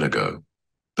archipelago,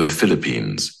 the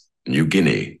Philippines, New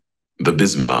Guinea, the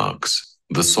Bismarcks,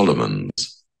 the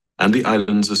Solomons, and the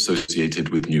islands associated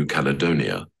with New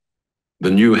Caledonia,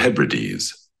 the New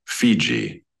Hebrides,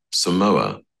 Fiji,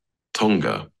 Samoa,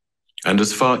 Tonga, and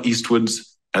as far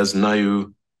eastwards as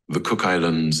Niue, the Cook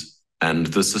Islands, and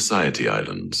the Society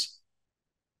Islands.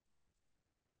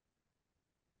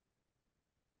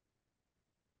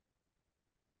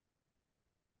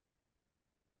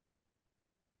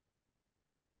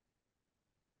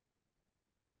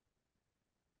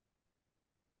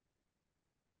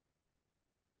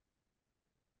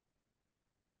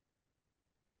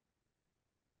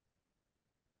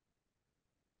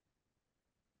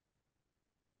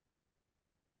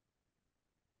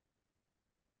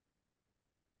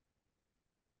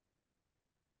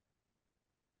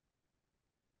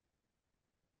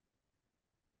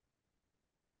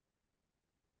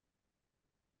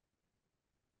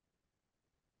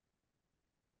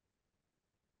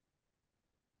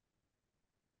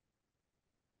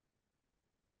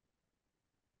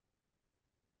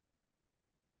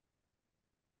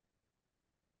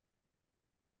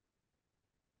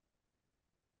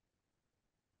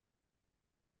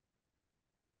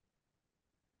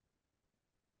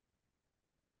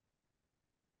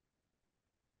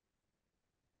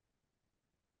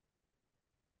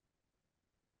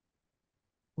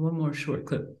 One more short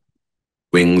clip.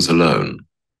 Wings alone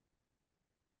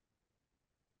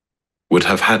would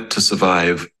have had to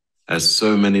survive, as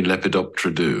so many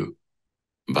Lepidoptera do,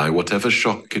 by whatever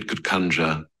shock it could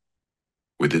conjure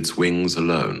with its wings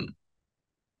alone.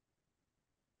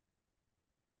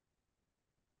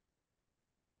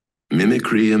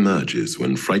 Mimicry emerges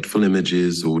when frightful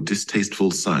images or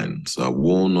distasteful signs are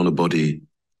worn on a body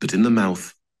that in the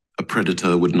mouth a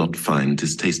predator would not find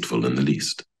distasteful in the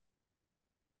least.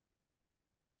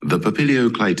 The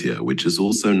Papilioclytia, which is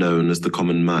also known as the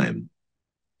common mime,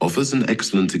 offers an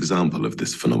excellent example of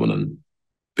this phenomenon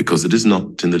because it is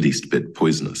not in the least bit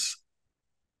poisonous.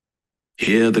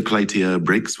 Here the Clytia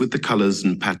breaks with the colors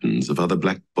and patterns of other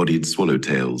black-bodied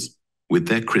swallowtails with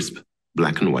their crisp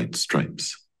black and white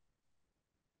stripes.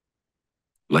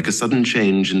 Like a sudden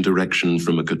change in direction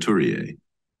from a couturier,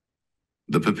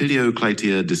 the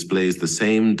Papilioclytia displays the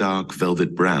same dark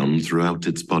velvet brown throughout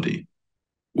its body,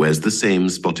 wears the same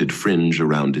spotted fringe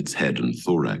around its head and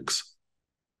thorax,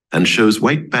 and shows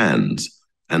white bands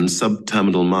and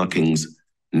subterminal markings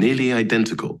nearly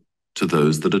identical to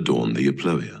those that adorn the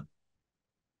Euploea.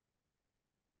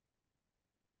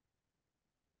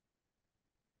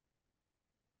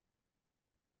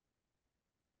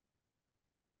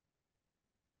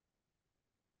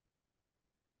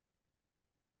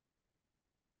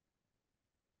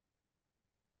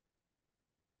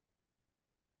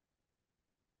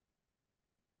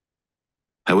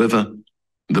 However,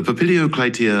 the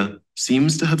Papilioclytia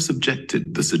seems to have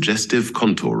subjected the suggestive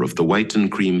contour of the white and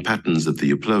cream patterns of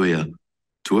the Euploea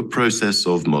to a process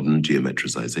of modern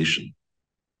geometricization.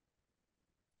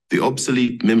 The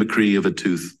obsolete mimicry of a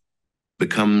tooth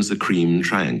becomes a cream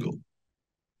triangle.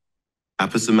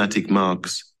 Aposematic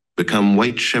marks become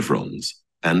white chevrons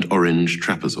and orange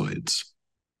trapezoids.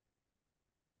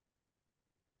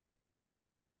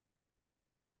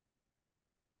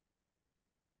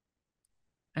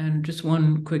 And just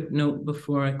one quick note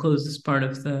before I close this part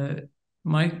of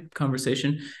my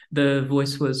conversation. The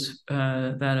voice was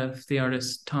that of the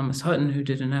artist Thomas Hutton, who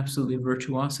did an absolutely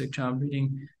virtuosic job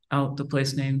reading out the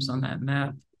place names on that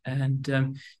map.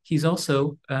 And he's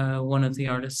also one of the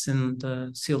artists in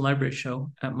the Seal Library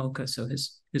show at MoCA. So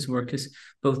his work is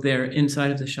both there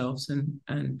inside of the shelves,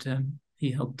 and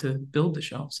he helped to build the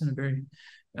shelves in a very,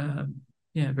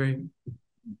 very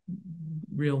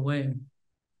real way.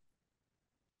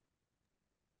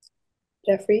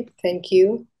 Jeffrey, thank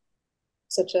you.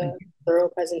 Such a thorough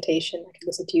presentation. I could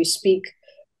listen to you speak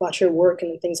about your work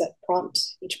and the things that prompt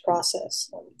each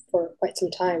process for quite some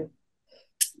time.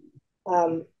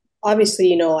 Obviously,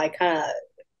 you know, I kind of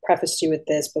prefaced you with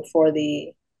this before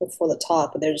the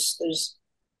talk, but there's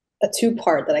a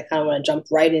two-part that I kind of want to jump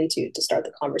right into to start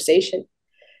the conversation,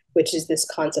 which is this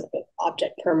concept of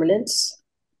object permanence.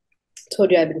 I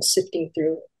told you I've been sifting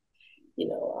through, you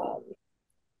know,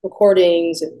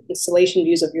 recordings and installation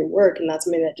views of your work, and that's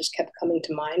something that just kept coming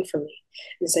to mind for me.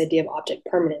 This idea of object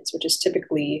permanence, which is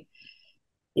typically,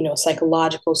 you know,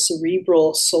 psychological,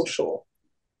 cerebral, social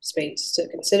space to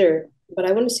consider. But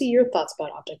I want to see your thoughts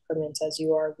about object permanence as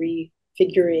you are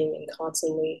refiguring and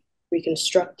constantly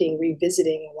reconstructing,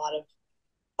 revisiting a lot of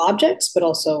objects, but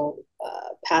also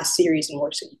past series and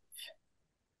works that you've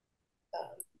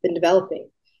been developing.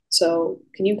 So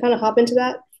can you kind of hop into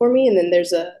that for me? And then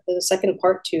there's a second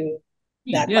part to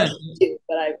that question too,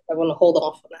 but I want to hold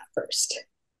off on that first.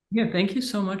 Yeah, thank you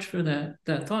so much for that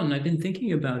thought. And I've been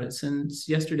thinking about it since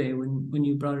yesterday when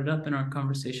you brought it up in our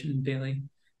conversation in Bayley.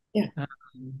 Yeah.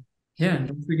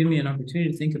 Don't forgive me an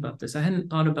opportunity to think about this. I hadn't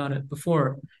thought about it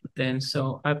before then,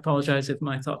 so I apologize if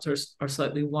my thoughts are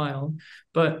slightly wild.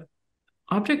 But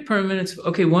object permanence,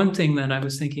 okay, one thing that I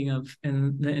was thinking of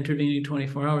in the intervening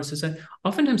 24 hours is that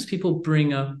oftentimes people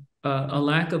bring up a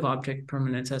lack of object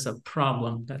permanence as a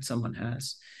problem that someone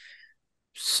has.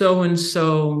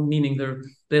 So-and-so, meaning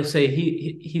they'll say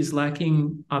he's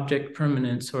lacking object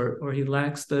permanence, or he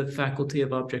lacks the faculty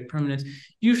of object permanence,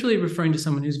 usually referring to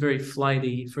someone who's very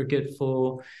flighty,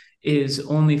 forgetful, is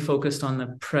only focused on the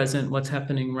present, what's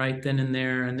happening right then and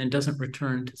there, and then doesn't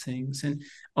return to things. And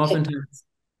oftentimes,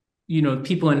 you know,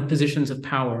 people in positions of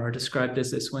power are described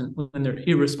as this when they're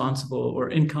irresponsible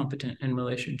or incompetent in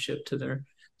relationship to their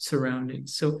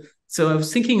surroundings. So I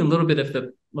was thinking a little bit of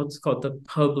what's called the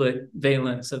public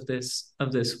valence of this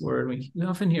word. We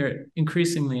often hear it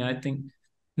increasingly, I think,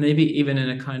 maybe even in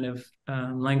a kind of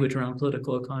language around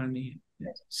political economy.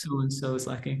 So-and-so is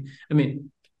lacking. I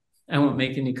mean, I won't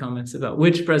make any comments about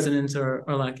which presidents are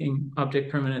lacking object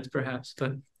permanence, perhaps,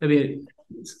 but that'd be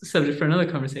a subject for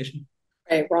another conversation.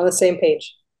 Right, we're on the same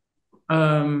page.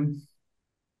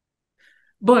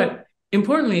 But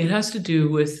importantly, it has to do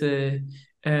with the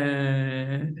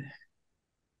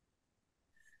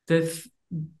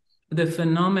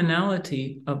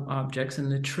phenomenality of objects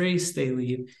and the trace they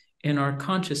leave in our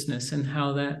consciousness, and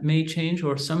how that may change,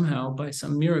 or somehow by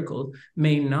some miracle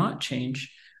may not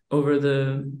change over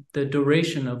the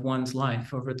duration of one's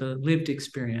life, over the lived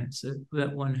experience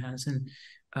that one has in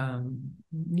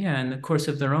the course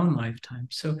of their own lifetime.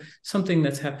 So something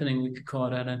that's happening, we could call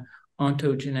it at an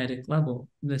ontogenetic level,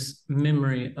 this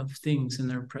memory of things and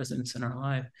their presence in our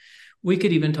life. We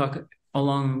could even talk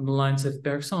along the lines of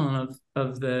Bergson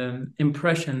of the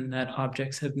impression that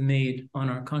objects have made on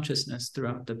our consciousness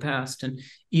throughout the past. And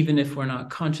even if we're not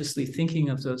consciously thinking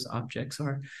of those objects,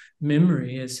 our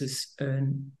memory is this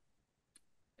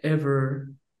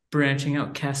ever branching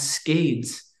out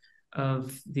cascades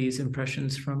of these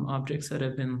impressions from objects that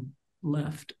have been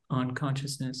left on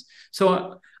consciousness.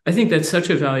 So I think that's such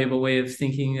a valuable way of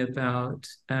thinking about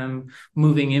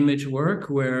moving image work,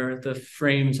 where the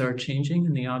frames are changing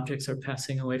and the objects are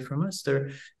passing away from us. They're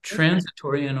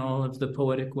transitory in all of the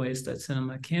poetic ways that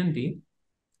cinema can be,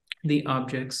 the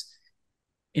objects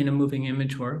in a moving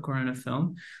image work or in a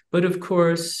film. But of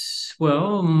course,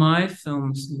 well, my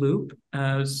films loop.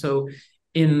 So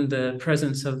in the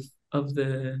presence of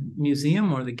the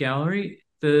museum or the gallery,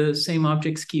 the same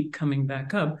objects keep coming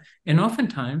back up. And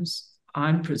oftentimes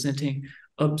I'm presenting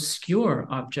obscure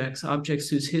objects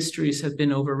whose histories have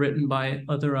been overwritten by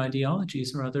other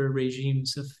ideologies or other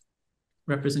regimes of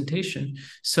representation.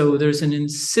 So there's an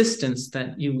insistence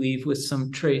that you leave with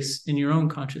some trace in your own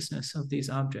consciousness of these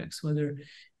objects, whether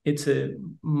it's a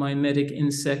mimetic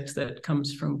insect that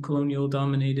comes from colonial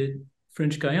dominated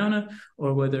French Guiana,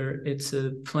 or whether it's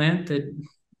a plant that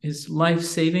is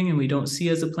life-saving and we don't see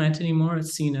as a plant anymore.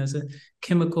 It's seen as a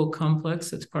chemical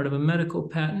complex that's part of a medical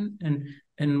patent.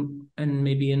 And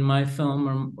maybe in my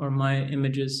film or my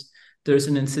images, there's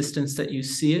an insistence that you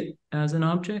see it as an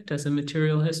object, as a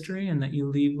material history, and that you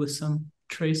leave with some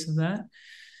trace of that.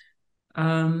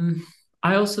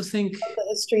 I also think the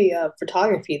history of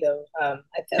photography, though, a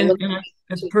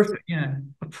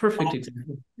perfect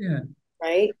example. Yeah.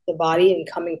 Right, the body and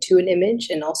coming to an image,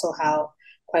 and also how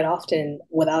quite often,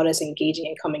 without us engaging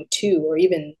and coming to, or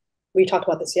even we talked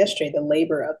about this yesterday, the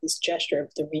labor of this gesture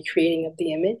of the recreating of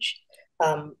the image.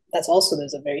 That's also,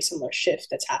 there's a very similar shift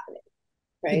that's happening,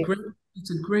 right?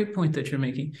 It's a great point that you're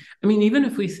making. I mean, even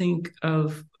if we think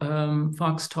of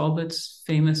Fox Talbot's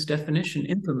famous definition,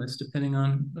 infamous, depending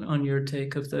on your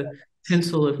take, of the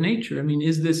pencil of nature. I mean,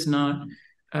 is this not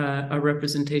a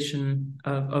representation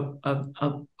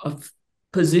of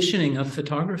positioning of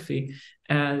photography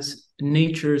as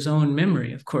nature's own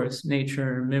memory? Of course,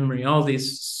 nature, memory, all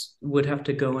these would have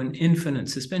to go in infinite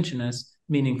suspension as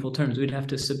meaningful terms. We'd have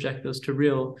to subject those to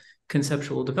real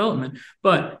conceptual development.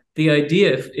 But the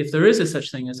idea, if there is a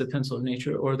such thing as a pencil of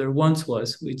nature, or there once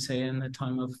was, we'd say in the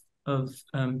time of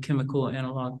chemical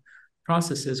analog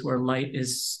processes where light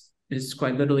is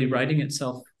quite literally writing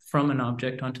itself from an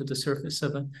object onto the surface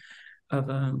of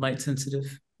a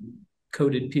light-sensitive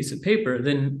coated piece of paper,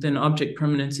 then object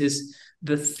permanence is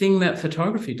the thing that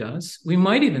photography does. We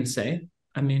might even say,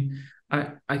 I mean,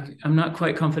 I'm not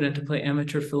quite confident to play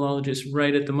amateur philologist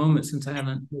right at the moment since I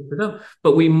haven't looked it up,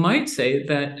 but we might say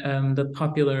that the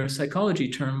popular psychology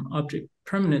term object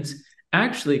permanence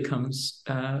actually comes,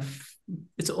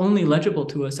 it's only legible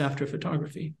to us after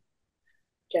photography.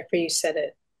 Jeffrey, you said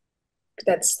it.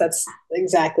 That's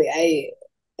exactly. I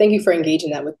thank you for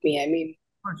engaging that with me. I mean,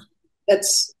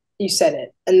 you said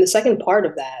it. And the second part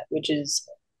of that, which is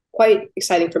quite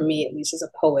exciting for me, at least as a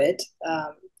poet,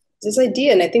 this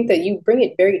idea, and I think that you bring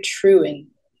it very true in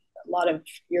a lot of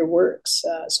your works.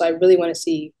 So I really want to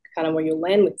see kind of where you'll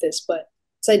land with this, but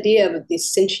this idea of the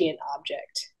sentient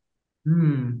object.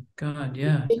 God,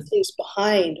 yeah. It's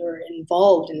behind or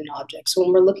involved in an object. So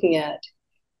when we're looking at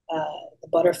the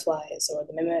butterflies or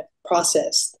the mimic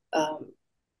process,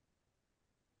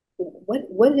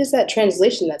 what is that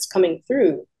translation that's coming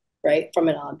through, right, from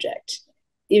an object?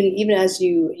 Even as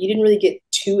you didn't really get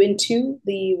too into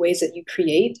the ways that you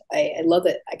create. I love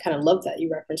that. I kind of love that you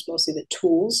reference mostly the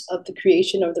tools of the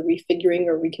creation, or the refiguring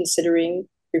or reconsidering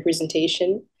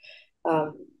representation.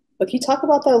 But can you talk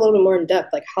about that a little bit more in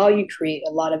depth, like how you create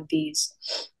a lot of these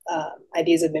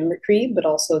ideas of mimicry, but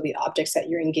also the objects that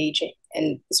you're engaging,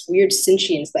 and this weird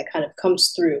sentience that kind of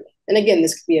comes through. And again,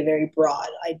 this could be a very broad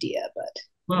idea, but.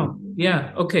 Well,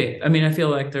 yeah, okay. I mean, I feel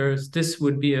like this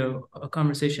would be a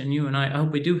conversation, you and I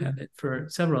hope we do have it for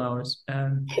several hours.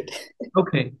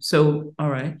 Okay, so, all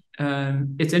right.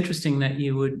 It's interesting that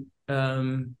you would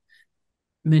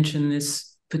mention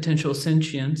this potential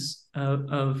sentience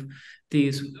of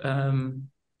these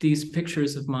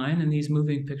pictures of mine and these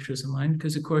moving pictures of mine,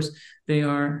 because of course they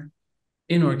are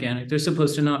inorganic. They're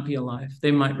supposed to not be alive.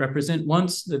 They might represent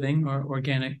once living or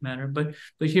organic matter, but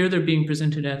here they're being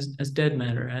presented as dead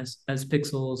matter, as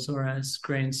pixels or as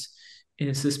grains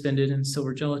suspended in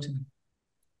silver gelatin.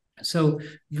 So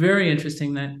very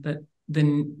interesting that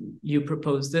then you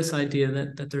propose this idea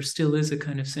that there still is a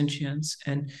kind of sentience.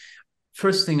 And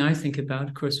first thing I think about,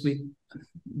 of course,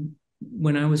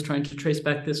 when I was trying to trace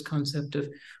back this concept of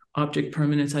object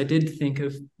permanence, I did think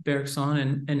of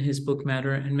Bergson and his book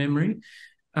Matter and Memory.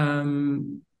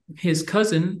 His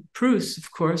cousin Proust,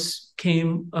 of course,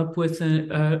 came up with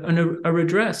a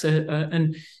redress,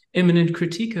 an imminent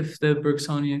critique of the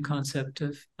Bergsonian concept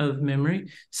of memory,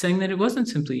 saying that it wasn't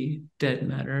simply dead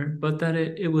matter, but that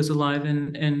it was alive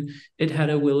and it had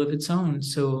a will of its own.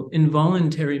 So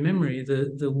involuntary memory,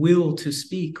 the will to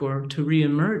speak or to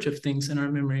reemerge of things in our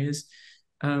memory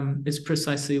is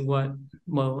precisely what,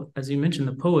 well, as you mentioned,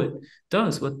 the poet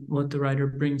does, what the writer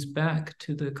brings back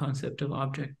to the concept of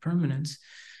object permanence.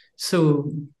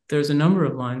 So there's a number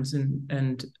of lines,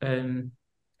 and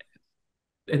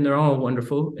they're all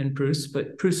wonderful in Proust,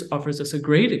 but Proust offers us a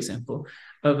great example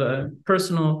of a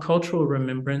personal cultural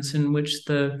remembrance in which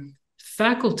the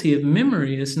faculty of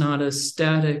memory is not a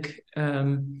static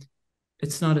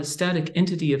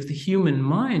entity of the human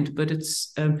mind, but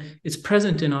it's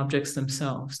present in objects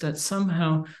themselves, that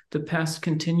somehow the past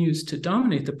continues to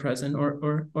dominate the present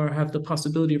or have the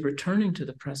possibility of returning to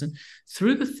the present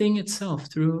through the thing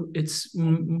itself, through its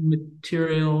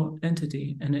material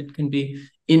entity. And it can be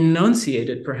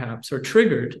enunciated perhaps or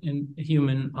triggered in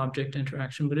human object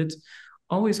interaction, but it's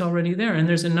always already there. And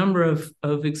there's a number of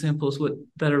examples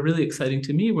that are really exciting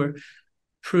to me where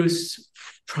Proust's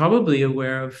probably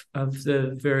aware of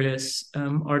the various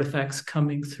artifacts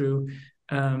coming through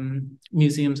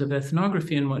museums of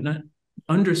ethnography and whatnot,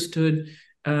 understood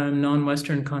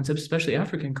non-Western concepts, especially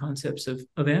African concepts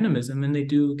of animism, and they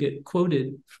do get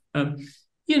quoted,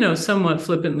 somewhat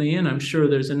flippantly. And I'm sure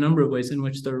there's a number of ways in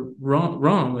which they're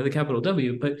wrong with a capital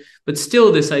W, but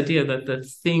still, this idea that the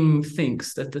thing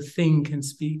thinks, that the thing can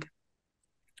speak,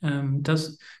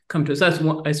 does come to us. That's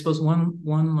I suppose one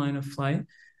line of flight.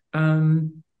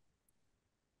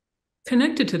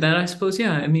 Connected to that, I suppose,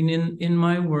 yeah. I mean, in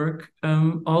my work,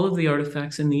 all of the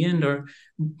artifacts in the end are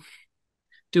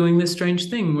doing this strange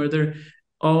thing where they're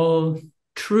all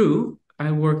true.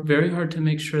 I work very hard to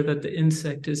make sure that the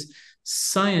insect is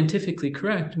scientifically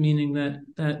correct, meaning that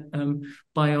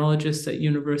biologists at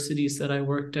universities that I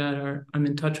worked at I'm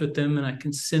in touch with them, and I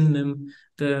can send them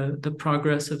the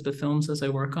progress of the films as I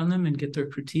work on them and get their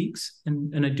critiques.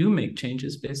 And I do make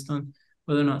changes based on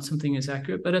whether or not something is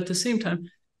accurate. But at the same time,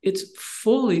 it's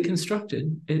fully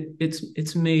constructed.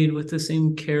 It's made with the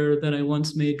same care that I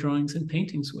once made drawings and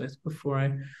paintings with before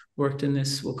I worked in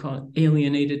this, we'll call it,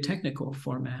 alienated technical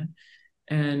format.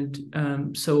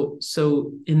 And so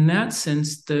in that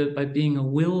sense, by being a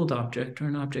willed object, or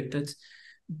an object that's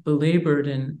belabored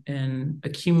and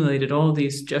accumulated all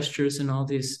these gestures and all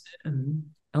these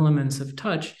elements of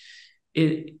touch,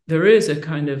 there is a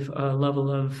kind of level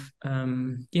of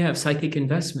psychic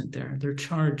investment there. They're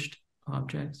charged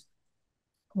objects.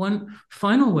 One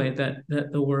final way that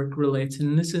the work relates,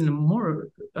 and this is more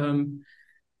in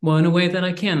a way that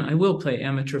I will play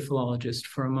amateur philologist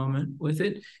for a moment with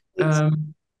it. The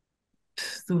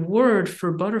word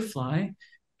for butterfly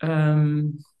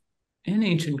in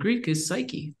ancient Greek is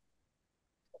psyche.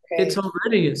 Okay. It's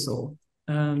already a soul.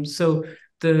 So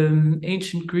the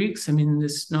ancient Greeks, I mean,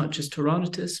 this not just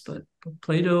Herodotus, but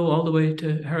Plato all the way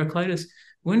to Heraclitus,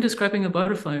 when describing a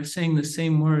butterfly, are saying the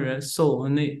same word as soul,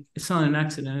 and it's not an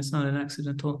accident. It's not an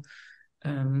accidental.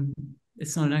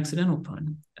 It's not an accidental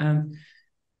pun.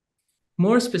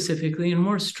 More specifically, and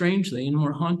more strangely, and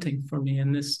more haunting for me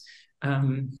in this,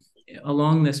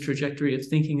 along this trajectory of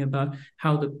thinking about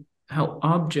how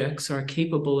objects are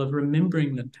capable of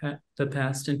remembering the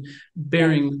past and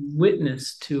bearing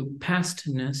witness to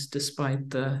pastness despite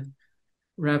the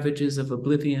ravages of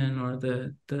oblivion or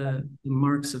the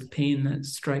marks of pain that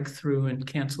strike through and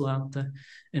cancel out the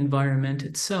environment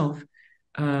itself.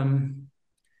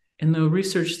 In the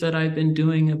research that I've been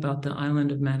doing about the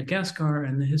island of Madagascar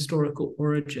and the historical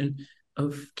origin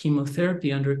of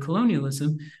chemotherapy under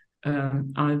colonialism,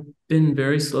 I've been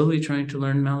very slowly trying to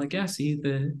learn Malagasy,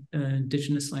 the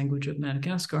indigenous language of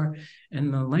Madagascar.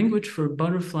 And the language for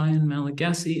butterfly in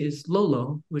Malagasy is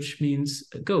Lolo, which means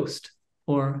a ghost,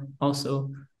 or also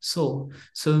soul.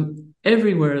 So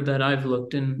everywhere that I've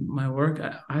looked in my work,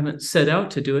 I haven't set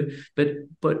out to do it,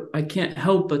 but I can't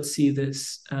help but see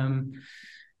this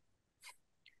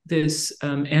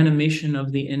animation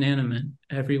of the inanimate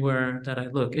everywhere that I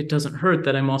look. It doesn't hurt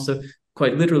that I'm also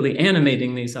quite literally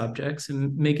animating these objects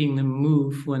and making them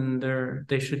move when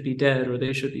they should be dead or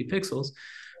they should be pixels.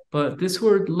 But this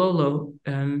word Lolo,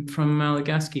 from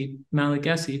Malagasy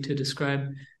to describe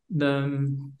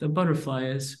the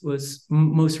butterfly was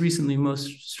most recently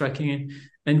most striking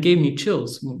and gave me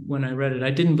chills when I read it.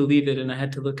 I didn't believe it, and I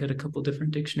had to look at a couple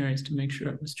different dictionaries to make sure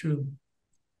it was true.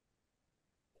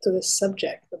 So this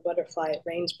subject, the butterfly, it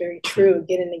reigns very true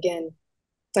again and again.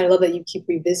 I love that you keep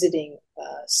revisiting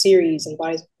series and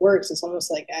bodies of works. It's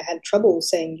almost like I had trouble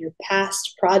saying your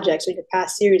past projects or your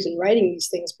past series and writing these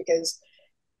things, because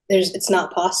it's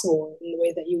not possible in the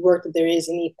way that you work that there is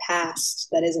any past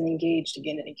that isn't engaged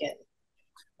again and again.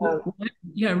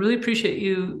 Yeah, I really appreciate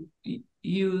you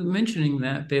mentioning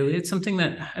that, Bayley. It's something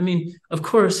that, I mean, of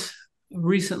course,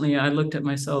 recently I looked at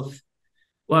myself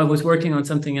while I was working on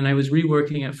something, and I was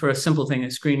reworking it for a simple thing,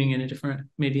 a screening in a different,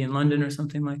 maybe in London or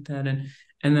something like that.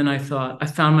 And then I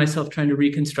found myself trying to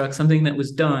reconstruct something that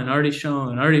was done, already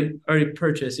shown, already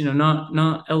purchased,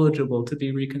 not eligible to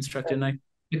be reconstructed. And I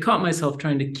caught myself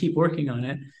trying to keep working on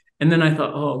it. And then I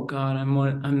thought, oh God,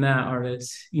 I'm that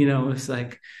artist. It's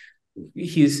like,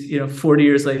 he's, 40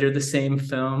 years later, the same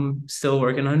film, still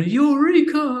working on it.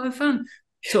 Eureka, I found.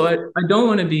 So I don't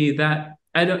want to be that.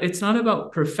 It's not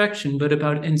about perfection, but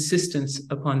about insistence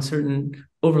upon certain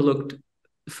overlooked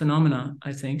phenomena,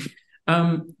 I think.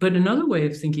 But another way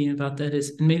of thinking about that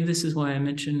is, and maybe this is why I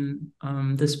mention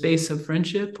the space of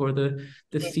friendship, or the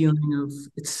feeling of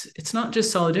it's not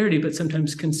just solidarity, but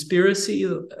sometimes conspiracy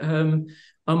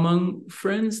among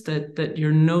friends, that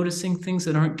you're noticing things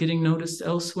that aren't getting noticed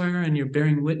elsewhere, and you're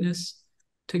bearing witness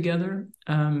together.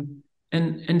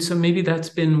 and so maybe that's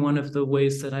been one of the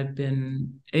ways that I've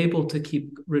been able to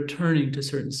keep returning to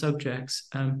certain subjects,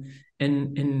 and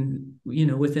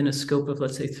within a scope of,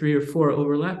 let's say, 3 or 4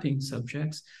 overlapping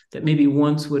subjects that maybe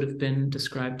once would have been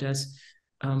described as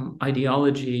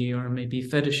ideology or maybe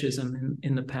fetishism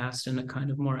in the past, in a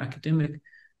kind of more academic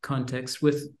context.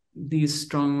 With these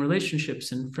strong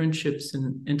relationships and friendships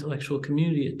and intellectual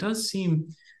community, it does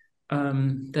seem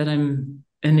that I'm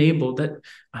enabled, that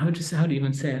how do you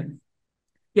even say it?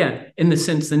 Yeah, in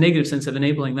the negative sense of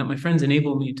enabling, that my friends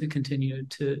enable me to continue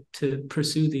to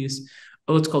pursue these,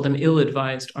 let's call them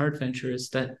ill-advised art ventures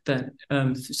that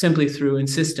simply through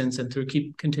insistence and through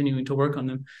keep continuing to work on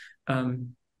them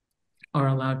are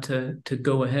allowed to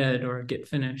go ahead or get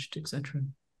finished, etc.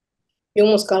 You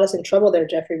almost got us in trouble there,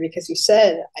 Jeffrey, because you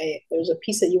said there was a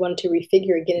piece that you wanted to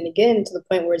refigure again and again to the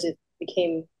point where it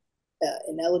became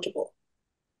ineligible.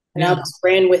 And I just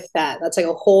ran with that. That's like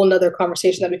a whole nother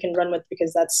conversation that we can run with,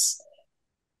 because that's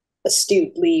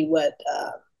astutely what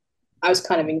I was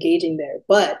kind of engaging there.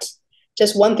 But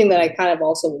just one thing that I kind of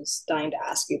also was dying to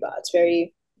ask you about.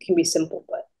 It can be simple,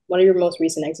 but one of your most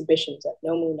recent exhibitions at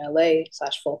MOMUS LA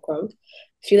 / Fulcrum,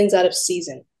 Feelings Out of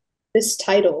Season. This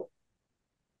title,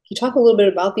 you talk a little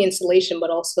bit about the installation, but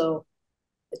also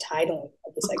the title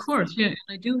of this exhibition. Of course, yeah.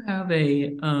 I do have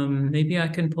maybe I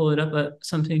can pull it up,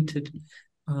 something to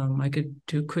I could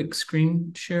do a quick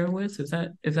screen share with, if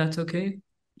that's okay.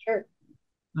 Sure.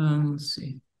 Let's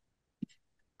see,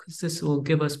 because this will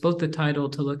give us both the title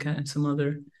to look at and some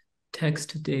other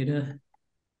text data.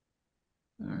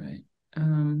 All right.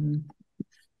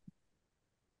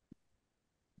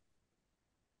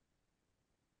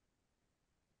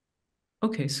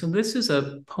 Okay, so this is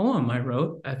a poem I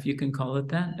wrote, if you can call it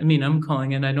that. I mean, I'm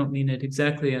calling it, I don't mean it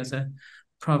exactly as a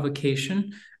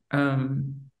provocation.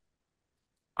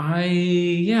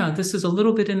 This is a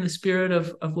little bit in the spirit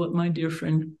of what my dear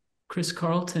friend Chris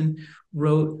Carlton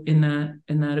wrote in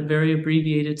that very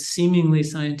abbreviated, seemingly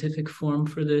scientific form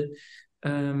for the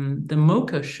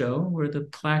MoCA show, where the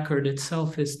placard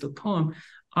itself is the poem.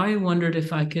 I wondered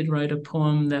if I could write a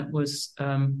poem that was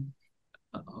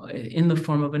in the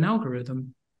form of an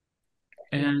algorithm.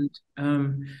 And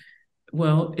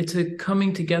well, it's a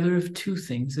coming together of two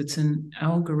things. It's an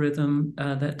algorithm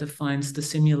that defines the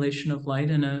simulation of light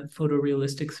in a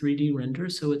photorealistic 3D render.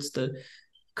 So it's the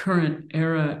current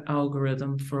era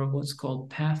algorithm for what's called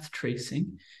path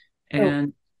tracing.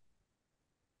 And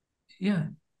yeah.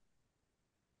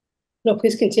 No,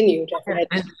 please continue, Jeffrey.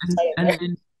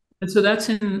 And so that's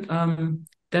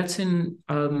in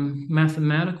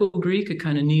mathematical Greek, a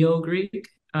kind of Neo-Greek,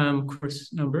 of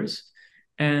course, numbers.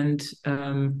 And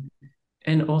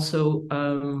also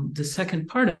the second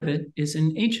part of it is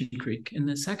in ancient Greek. And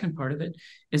the second part of it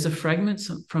is a fragment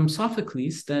from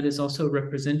Sophocles that is also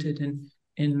represented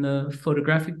in the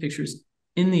photographic pictures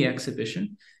in the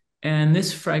exhibition. And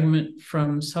this fragment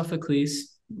from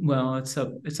Sophocles, well,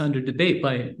 it's under debate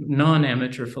by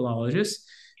non-amateur philologists,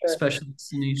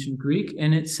 specialists in ancient Greek.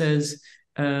 And it says,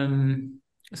 we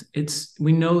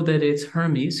know that it's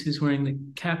Hermes who's wearing the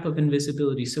cap of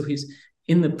invisibility. So he's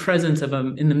in the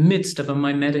midst of a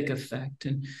mimetic effect.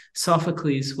 And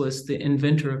Sophocles was the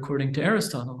inventor, according to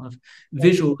Aristotle, of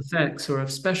visual effects, or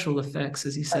of special effects,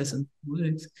 as he says in the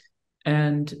lyrics.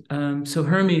 And so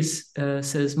Hermes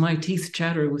says, "My teeth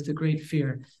chatter with a great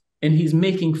fear." And he's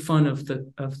making fun of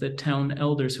the town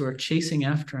elders who are chasing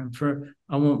after him for,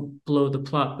 I won't blow the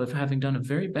plot, but having done a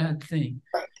very bad thing.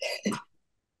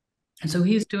 And so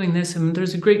he's doing this, and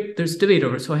there's debate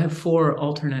over it. So I have 4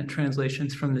 alternate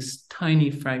translations from this tiny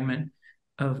fragment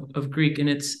of Greek. And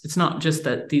it's not just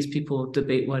that these people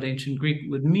debate what ancient Greek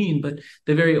would mean, but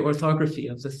the very orthography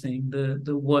of the thing,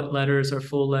 the what letters are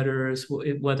full letters,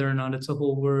 whether or not it's a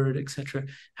whole word, etc.,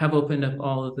 have opened up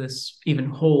all of this, even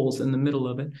holes in the middle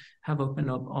of it, have opened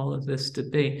up all of this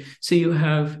debate. So you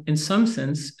have, in some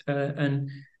sense, a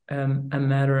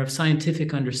matter of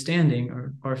scientific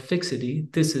understanding or fixity.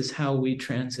 This is how we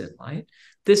transit light.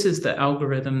 This is the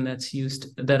algorithm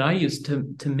that I use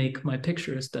to make my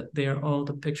pictures. That they are all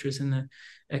the pictures in the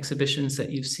exhibitions that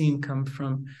you've seen come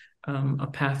from a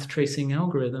path tracing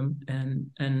algorithm,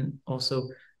 and also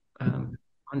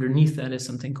underneath that is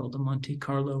something called the Monte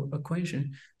Carlo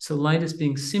equation. So light is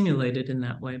being simulated in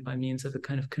that way by means of a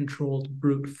kind of controlled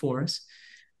brute force.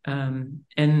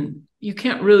 And you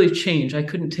can't really change. I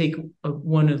couldn't take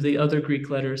one of the other Greek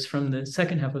letters from the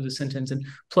second half of the sentence and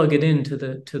plug it into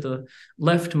the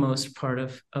leftmost part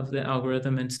of the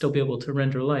algorithm and still be able to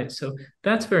render light. So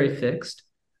that's very fixed.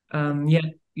 Yet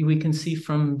we can see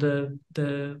from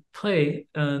the play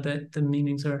that the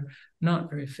meanings are not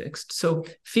very fixed. So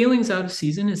Feelings Out of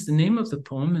Season is the name of the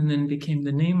poem and then became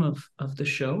the name of the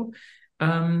show.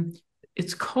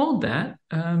 It's called that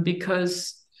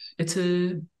because it's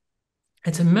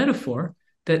a metaphor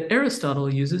that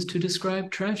Aristotle uses to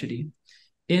describe tragedy.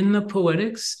 In the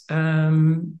Poetics,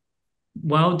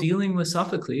 while dealing with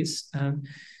Sophocles,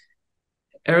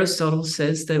 Aristotle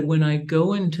says that when I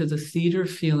go into the theater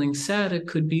feeling sad, it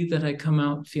could be that I come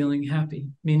out feeling happy,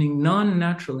 meaning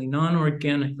non-naturally,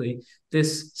 non-organically,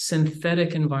 this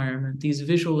synthetic environment, these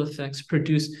visual effects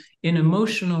produce an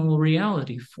emotional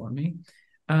reality for me.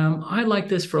 I like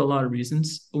this for a lot of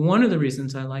reasons. One of the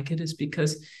reasons I like it is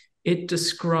because it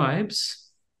describes,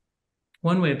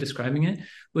 one way of describing it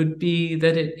would be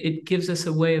that it gives us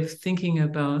a way of thinking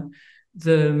about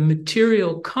the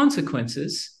material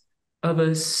consequences of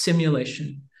a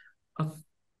simulation.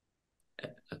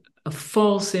 A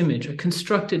false image, a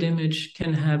constructed image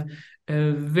can have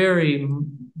very,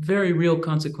 very real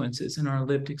consequences in our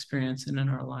lived experience and in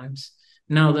our lives.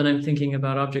 Now that I'm thinking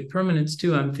about object permanence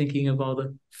too, I'm thinking of all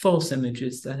the false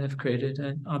images that have created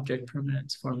an object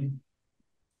permanence for me.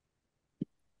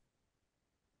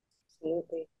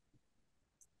 Absolutely.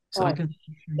 So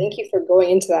thank you for going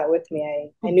into that with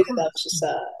me. I knew that was just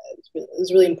it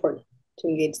was really important to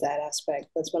engage that aspect.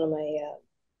 That's one of my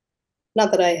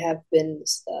not that I have been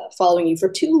following you for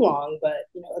too long, but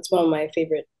it's one of my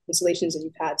favorite installations that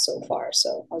you've had so far.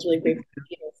 So I was really grateful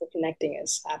for connecting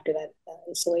us after that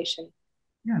installation.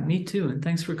 Yeah, me too, and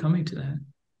thanks for coming to that.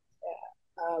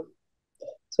 Yeah.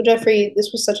 So Jeffrey, this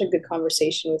was such a good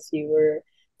conversation with you.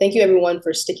 Thank you everyone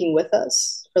for sticking with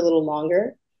us for a little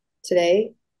longer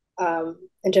today.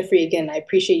 And Jeffrey, again, I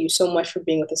appreciate you so much for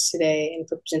being with us today and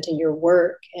for presenting your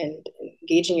work and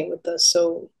engaging it with us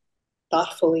so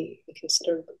thoughtfully and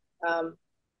considerably.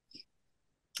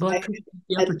 Well, I'd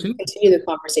continue the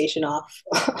conversation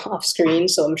off screen,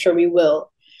 so I'm sure we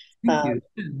will. Thank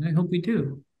you. I hope we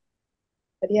do.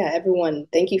 But yeah, everyone,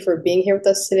 thank you for being here with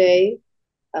us today.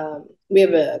 We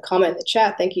have a comment in the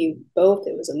chat. Thank you both.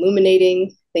 It was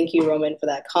illuminating. Thank you, Roman, for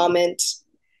that comment.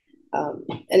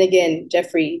 And again,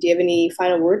 Jeffrey, do you have any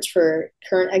final words for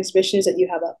current exhibitions that you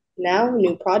have up now,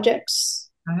 new projects?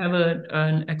 I have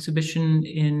an exhibition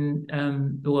in,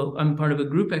 well, I'm part of a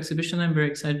group exhibition I'm very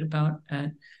excited about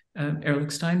at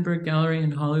Ehrlich Steinberg Gallery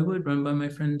in Hollywood, run by my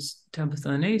friends Tabitha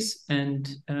and Ace. And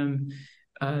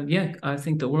yeah, I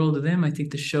think the world of them. I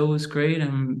think the show is great.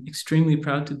 I'm extremely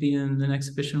proud to be in an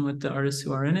exhibition with the artists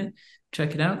who are in it.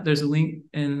 Check it out. There's a link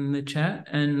in the chat.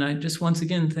 And I just once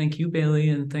again, thank you, Bayley,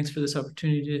 and thanks for this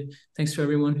opportunity. Thanks to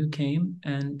everyone who came.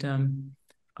 And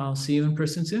I'll see you in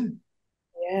person soon.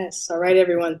 Yes. All right,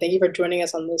 everyone. Thank you for joining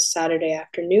us on this Saturday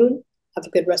afternoon. Have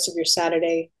a good rest of your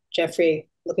Saturday. Jeffrey,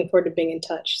 looking forward to being in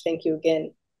touch. Thank you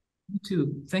again. You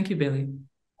too. Thank you, Bayley.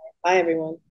 Bye,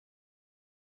 everyone.